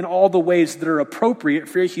like me in all the ways that are appropriate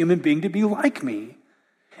for a human being to be like me.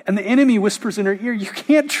 And the enemy whispers in her ear, you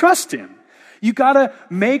can't trust him. You got to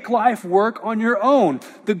make life work on your own.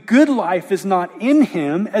 The good life is not in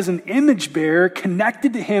him as an image bearer,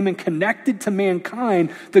 connected to him and connected to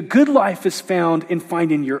mankind. The good life is found in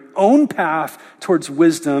finding your own path towards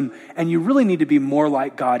wisdom, and you really need to be more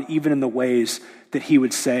like God, even in the ways that he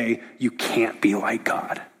would say you can't be like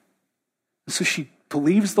God. So she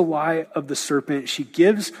believes the lie of the serpent. She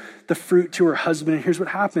gives the fruit to her husband, and here's what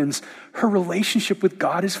happens. Her relationship with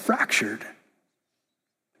God is fractured.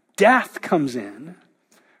 Death comes in.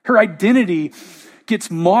 Her identity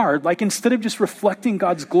gets marred. Like, instead of just reflecting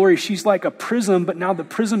God's glory, she's like a prism, but now the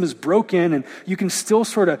prism is broken, and you can still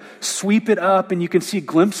sort of sweep it up, and you can see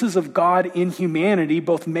glimpses of God in humanity,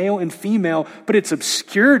 both male and female, but it's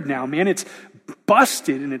obscured now, man. It's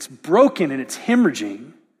busted, and it's broken, and it's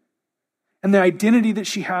hemorrhaging. And the identity that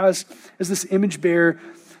she has as this image bearer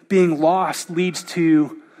being lost leads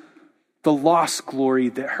to the lost glory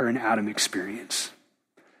that her and Adam experience.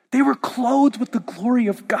 They were clothed with the glory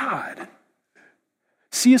of God.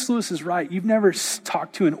 C.S. Lewis is right. You've never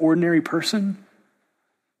talked to an ordinary person.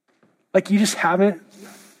 Like, you just haven't.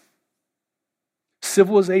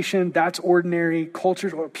 Civilization, that's ordinary.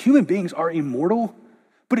 Cultures, human beings are immortal.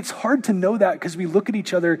 But it's hard to know that because we look at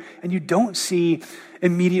each other and you don't see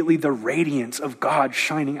immediately the radiance of God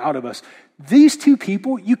shining out of us. These two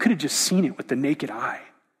people, you could have just seen it with the naked eye.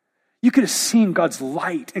 You could have seen God's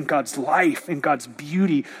light and God's life and God's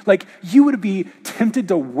beauty. Like, you would be tempted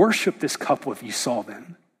to worship this couple if you saw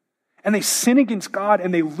them. And they sin against God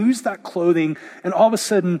and they lose that clothing, and all of a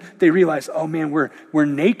sudden they realize, oh man, we're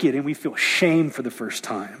naked, and we feel shame for the first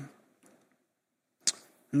time.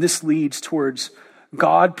 And this leads towards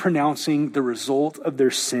God pronouncing the result of their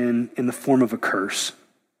sin in the form of a curse.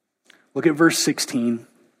 Look at verse 16.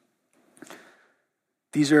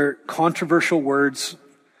 These are controversial words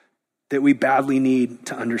that we badly need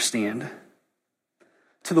to understand.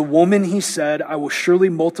 To the woman he said, I will surely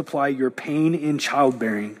multiply your pain in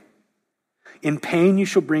childbearing. In pain you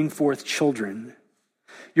shall bring forth children.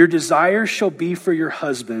 Your desire shall be for your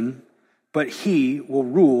husband, but he will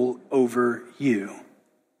rule over you.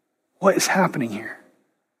 What is happening here?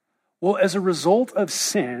 Well, as a result of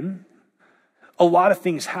sin, a lot of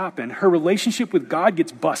things happen. Her relationship with God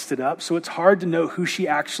gets busted up, so it's hard to know who she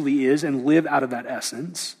actually is and live out of that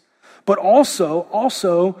essence. But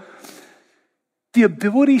also, the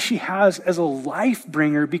ability she has as a life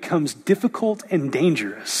bringer becomes difficult and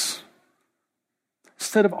dangerous.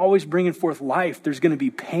 Instead of always bringing forth life, there's going to be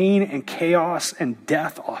pain and chaos and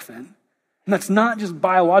death often. And that's not just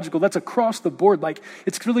biological, that's across the board. Like,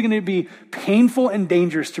 it's really going to be painful and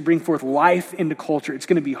dangerous to bring forth life into culture. It's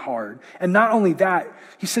going to be hard. And not only that,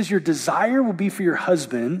 he says your desire will be for your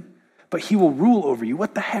husband, but he will rule over you.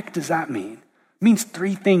 What the heck does that mean? It means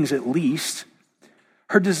three things at least.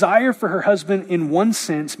 Her desire for her husband, in one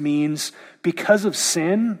sense, means because of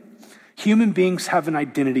sin, human beings have an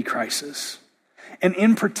identity crisis. And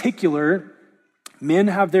in particular, men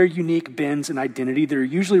have their unique bends and identity that are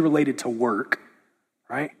usually related to work,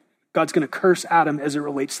 right? God's going to curse Adam as it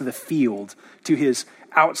relates to the field, to his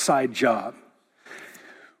outside job.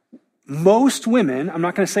 Most women, I'm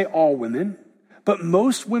not going to say all women, but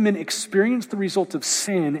most women experience the result of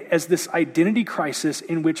sin as this identity crisis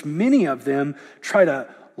in which many of them try to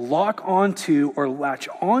lock onto or latch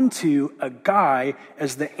onto a guy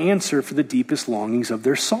as the answer for the deepest longings of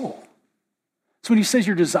their soul. So when he says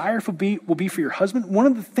your desire will be for your husband, one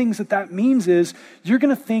of the things that means is you're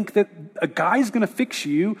going to think that a guy's going to fix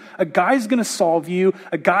you, a guy's going to solve you,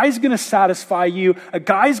 a guy's going to satisfy you, a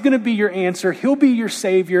guy's going to be your answer, he'll be your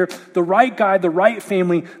savior, the right guy, the right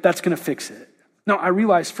family, that's going to fix it. Now, I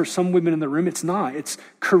realize for some women in the room, it's not. It's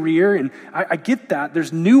career, and I get that.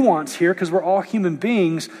 There's nuance here because we're all human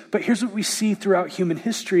beings, but here's what we see throughout human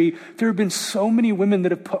history. There have been so many women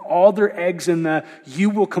that have put all their eggs in the you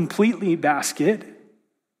will completely basket.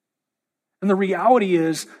 And the reality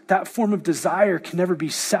is that form of desire can never be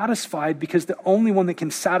satisfied because the only one that can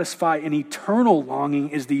satisfy an eternal longing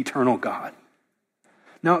is the eternal God.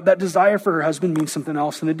 Now, that desire for her husband means something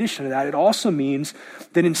else in addition to that. It also means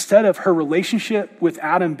that instead of her relationship with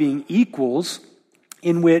Adam being equals,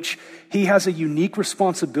 in which he has a unique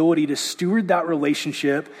responsibility to steward that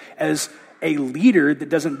relationship as a leader that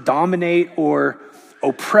doesn't dominate or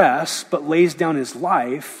oppress, but lays down his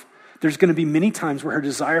life, there's going to be many times where her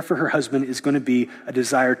desire for her husband is going to be a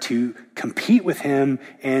desire to compete with him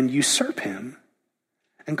and usurp him.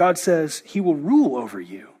 And God says he will rule over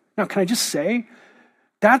you. Now, can I just say,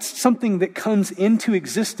 that's something that comes into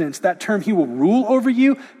existence. That term, he will rule over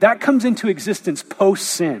you, that comes into existence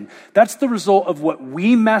post-sin. That's the result of what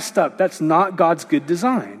we messed up. That's not God's good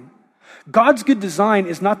design. God's good design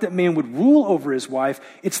is not that man would rule over his wife.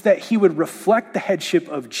 It's that he would reflect the headship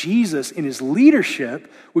of Jesus in his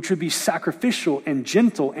leadership, which would be sacrificial and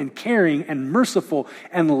gentle and caring and merciful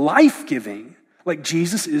and life-giving, like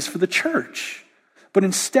Jesus is for the church. But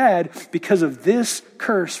instead, because of this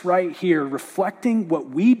curse right here, reflecting what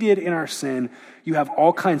we did in our sin, you have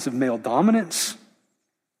all kinds of male dominance.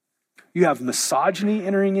 You have misogyny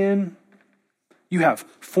entering in. You have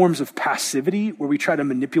forms of passivity where we try to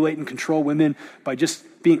manipulate and control women by just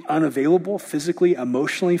being unavailable physically,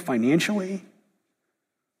 emotionally, financially.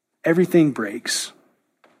 Everything breaks.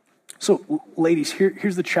 So, ladies,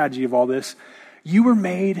 here's the tragedy of all this. You were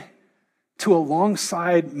made to,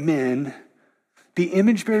 alongside men, the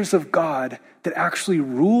image bearers of God that actually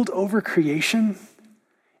ruled over creation.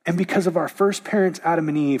 And because of our first parents, Adam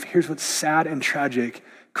and Eve, here's what's sad and tragic.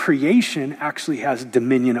 Creation actually has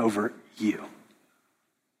dominion over you.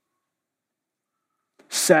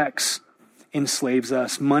 Sex enslaves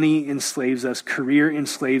us. Money enslaves us. Career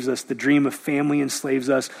enslaves us. The dream of family enslaves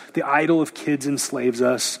us. The idol of kids enslaves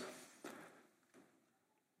us.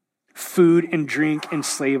 Food and drink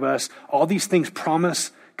enslave us. All these things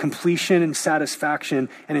promise completion and satisfaction.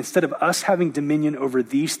 And instead of us having dominion over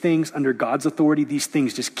these things under God's authority, these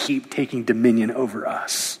things just keep taking dominion over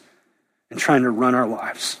us and trying to run our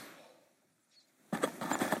lives.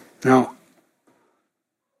 Now,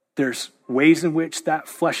 there's ways in which that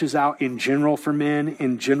fleshes out in general for men,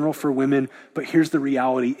 in general for women. But here's the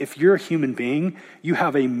reality. If you're a human being, you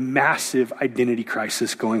have a massive identity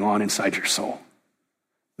crisis going on inside your soul.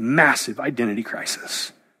 Massive identity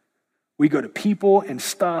crisis. We go to people and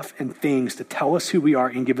stuff and things to tell us who we are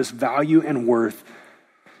and give us value and worth,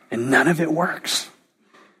 and none of it works.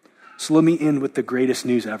 So let me end with the greatest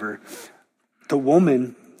news ever. The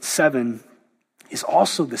woman, 7, is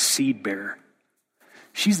also the seed bearer.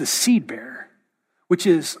 She's the seed bearer, which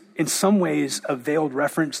is in some ways a veiled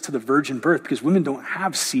reference to the virgin birth because women don't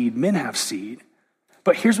have seed, men have seed.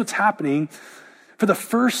 But here's what's happening. For the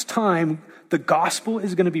first time, the gospel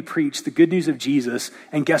is going to be preached, the good news of Jesus,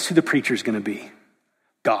 and guess who the preacher is going to be?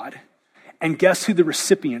 God. And guess who the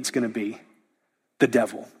recipient's going to be? The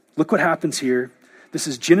devil. Look what happens here. This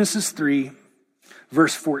is Genesis 3,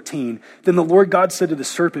 verse 14. Then the Lord God said to the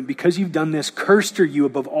serpent, because you've done this, cursed are you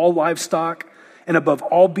above all livestock and above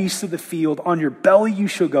all beasts of the field. On your belly you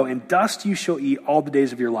shall go, and dust you shall eat all the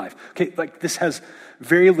days of your life. Okay, like this has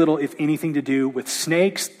very little, if anything, to do with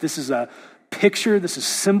snakes. This is a picture, this is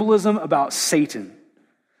symbolism about Satan.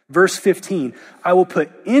 Verse 15, I will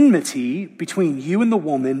put enmity between you and the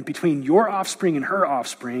woman, between your offspring and her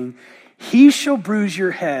offspring. He shall bruise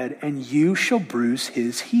your head, and you shall bruise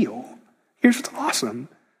his heel. Here's what's awesome.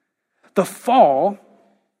 The fall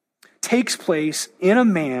takes place in a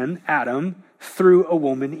man, Adam, through a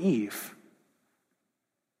woman, Eve.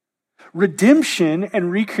 Redemption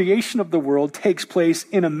and recreation of the world takes place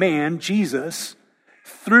in a man, Jesus,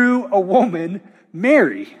 through a woman,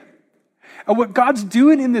 Mary. And what God's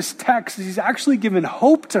doing in this text is he's actually giving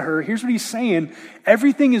hope to her. Here's what he's saying.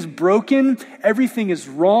 Everything is broken. Everything is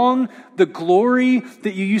wrong. The glory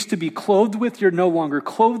that you used to be clothed with, you're no longer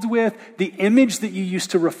clothed with. The image that you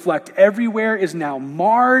used to reflect everywhere is now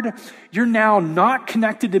marred. You're now not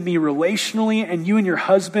connected to me relationally, and you and your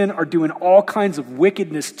husband are doing all kinds of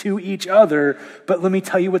wickedness to each other. But let me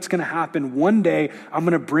tell you what's going to happen. One day, I'm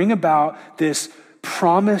going to bring about this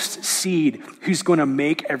promised seed who's going to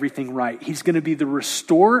make everything right. He's going to be the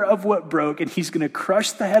restorer of what broke, and he's going to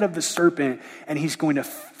crush the head of the serpent, and he's going to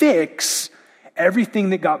fix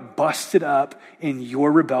everything that got busted up in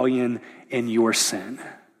your rebellion and your sin.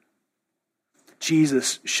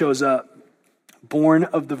 Jesus shows up, born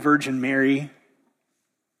of the Virgin Mary,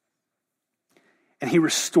 and he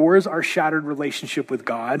restores our shattered relationship with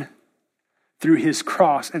God through his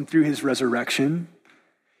cross and through his resurrection.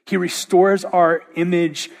 He restores our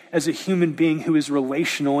image as a human being who is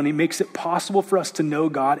relational, and he makes it possible for us to know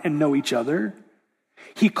God and know each other.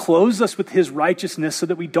 He clothes us with his righteousness so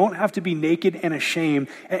that we don't have to be naked and ashamed.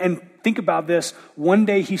 And think about this. One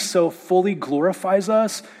day he so fully glorifies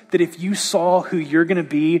us that if you saw who you're going to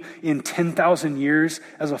be in 10,000 years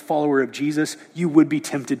as a follower of Jesus, you would be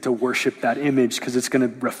tempted to worship that image because it's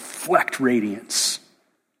going to reflect radiance.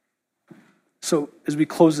 So as we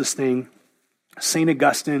close this thing, St.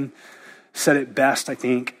 Augustine said it best, I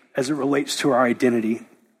think, as it relates to our identity.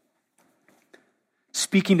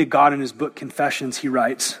 Speaking to God in his book Confessions, he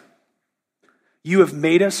writes, "You have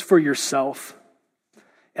made us for yourself,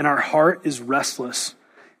 and our heart is restless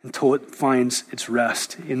until it finds its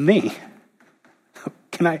rest in thee."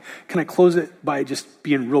 Can I close it by just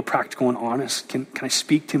being real practical and honest? Can I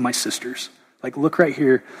speak to my sisters? Like, look right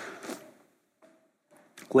here.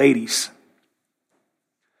 Ladies,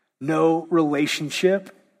 no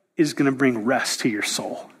relationship is going to bring rest to your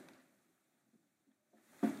soul.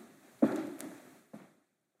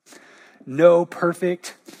 No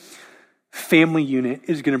perfect family unit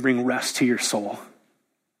is going to bring rest to your soul.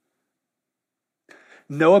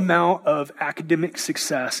 No amount of academic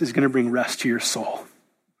success is going to bring rest to your soul.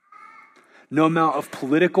 No amount of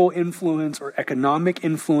political influence or economic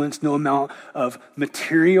influence, no amount of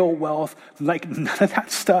material wealth, like none of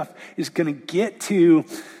that stuff is going to get to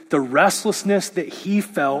the restlessness that he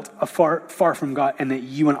felt far from God and that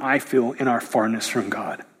you and I feel in our farness from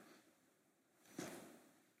God.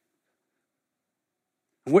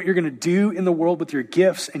 What you're going to do in the world with your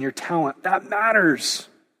gifts and your talent, that matters.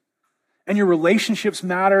 And your relationships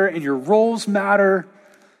matter and your roles matter.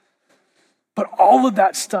 But all of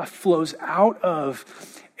that stuff flows out of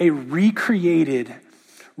a recreated,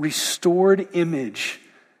 restored image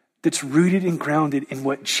that's rooted and grounded in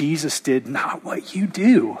what Jesus did, not what you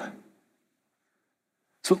do.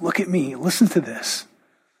 So look at me, listen to this.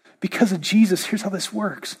 Because of Jesus, here's how this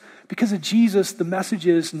works. Because of Jesus, the message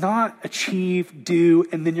is not achieve, do,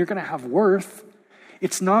 and then you're going to have worth.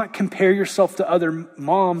 It's not compare yourself to other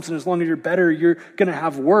moms, and as long as you're better, you're going to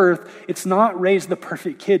have worth. It's not raise the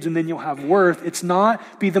perfect kids, and then you'll have worth. It's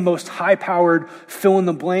not be the most high-powered fill in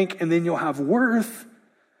the blank, and then you'll have worth.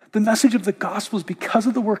 The message of the gospel is because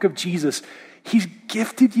of the work of Jesus, he's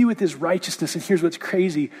gifted you with his righteousness. And here's what's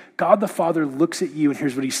crazy. God the Father looks at you and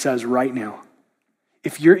here's what he says right now.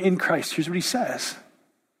 If you're in Christ, here's what he says.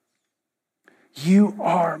 You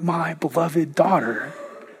are my beloved daughter.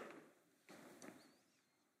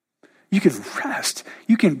 You can rest.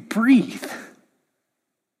 You can breathe.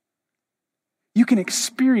 You can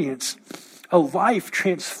experience a life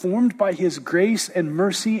transformed by his grace and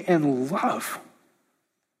mercy and love.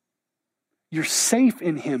 You're safe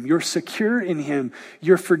in him. You're secure in him.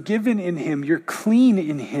 You're forgiven in him. You're clean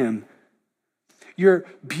in him. Your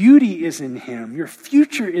beauty is in him. Your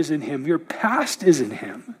future is in him. Your past is in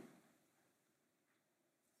him.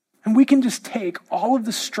 And we can just take all of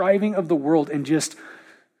the striving of the world and just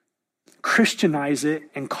Christianize it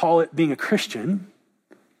and call it being a Christian.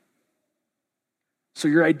 So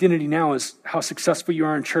your identity now is how successful you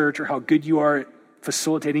are in church or how good you are at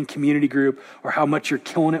facilitating community group or how much you're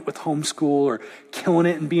killing it with homeschool or killing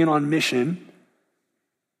it and being on mission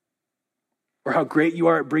or how great you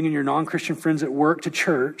are at bringing your non-Christian friends at work to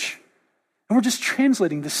church. And we're just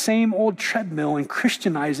translating the same old treadmill and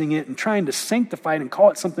Christianizing it and trying to sanctify it and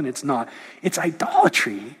call it something it's not. It's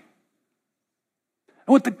idolatry. And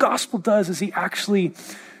what the gospel does is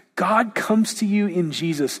God comes to you in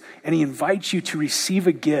Jesus and he invites you to receive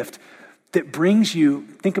a gift that brings you,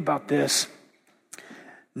 think about this,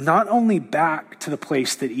 not only back to the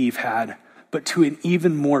place that Eve had, but to an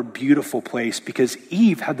even more beautiful place because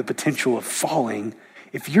Eve had the potential of falling.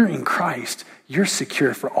 If you're in Christ, you're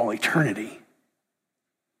secure for all eternity.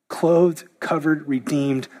 Clothed, covered,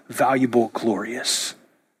 redeemed, valuable, glorious.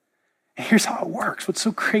 And here's how it works. What's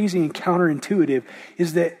so crazy and counterintuitive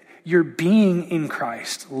is that your being in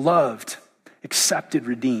Christ, loved, accepted,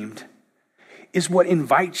 redeemed, is what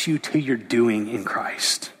invites you to your doing in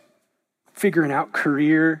Christ. Figuring out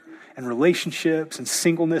career and relationships and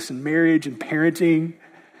singleness and marriage and parenting,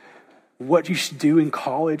 what you should do in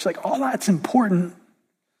college, like all that's important,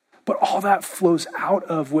 but all that flows out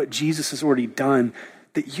of what Jesus has already done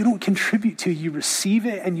that you don't contribute to. You receive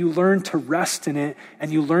it and you learn to rest in it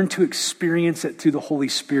and you learn to experience it through the Holy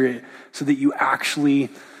Spirit so that you actually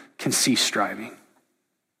can cease striving.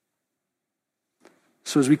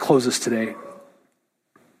 So as we close this today,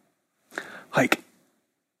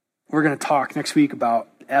 we're going to talk next week about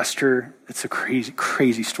Esther. It's a crazy,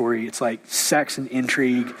 crazy story. It's like sex and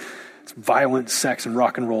intrigue. It's violence, sex, and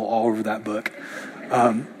rock and roll all over that book.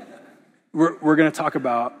 We're going to talk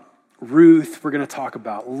about Ruth. We're going to talk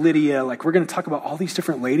about Lydia. We're going to talk about all these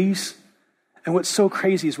different ladies. And what's so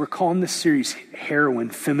crazy is we're calling this series Heroine,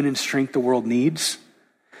 Feminine Strength the World Needs.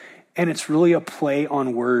 And it's really a play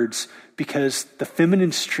on words because the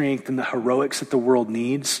feminine strength and the heroics that the world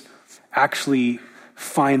needs actually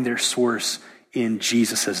find their source in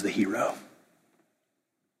Jesus as the hero.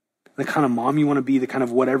 The kind of mom you want to be, the kind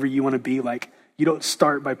of whatever you want to be, you don't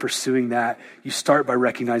start by pursuing that. You start by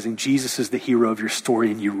recognizing Jesus is the hero of your story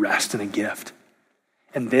and you rest in a gift.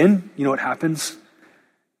 And then, you know what happens?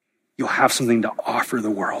 You'll have something to offer the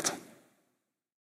world.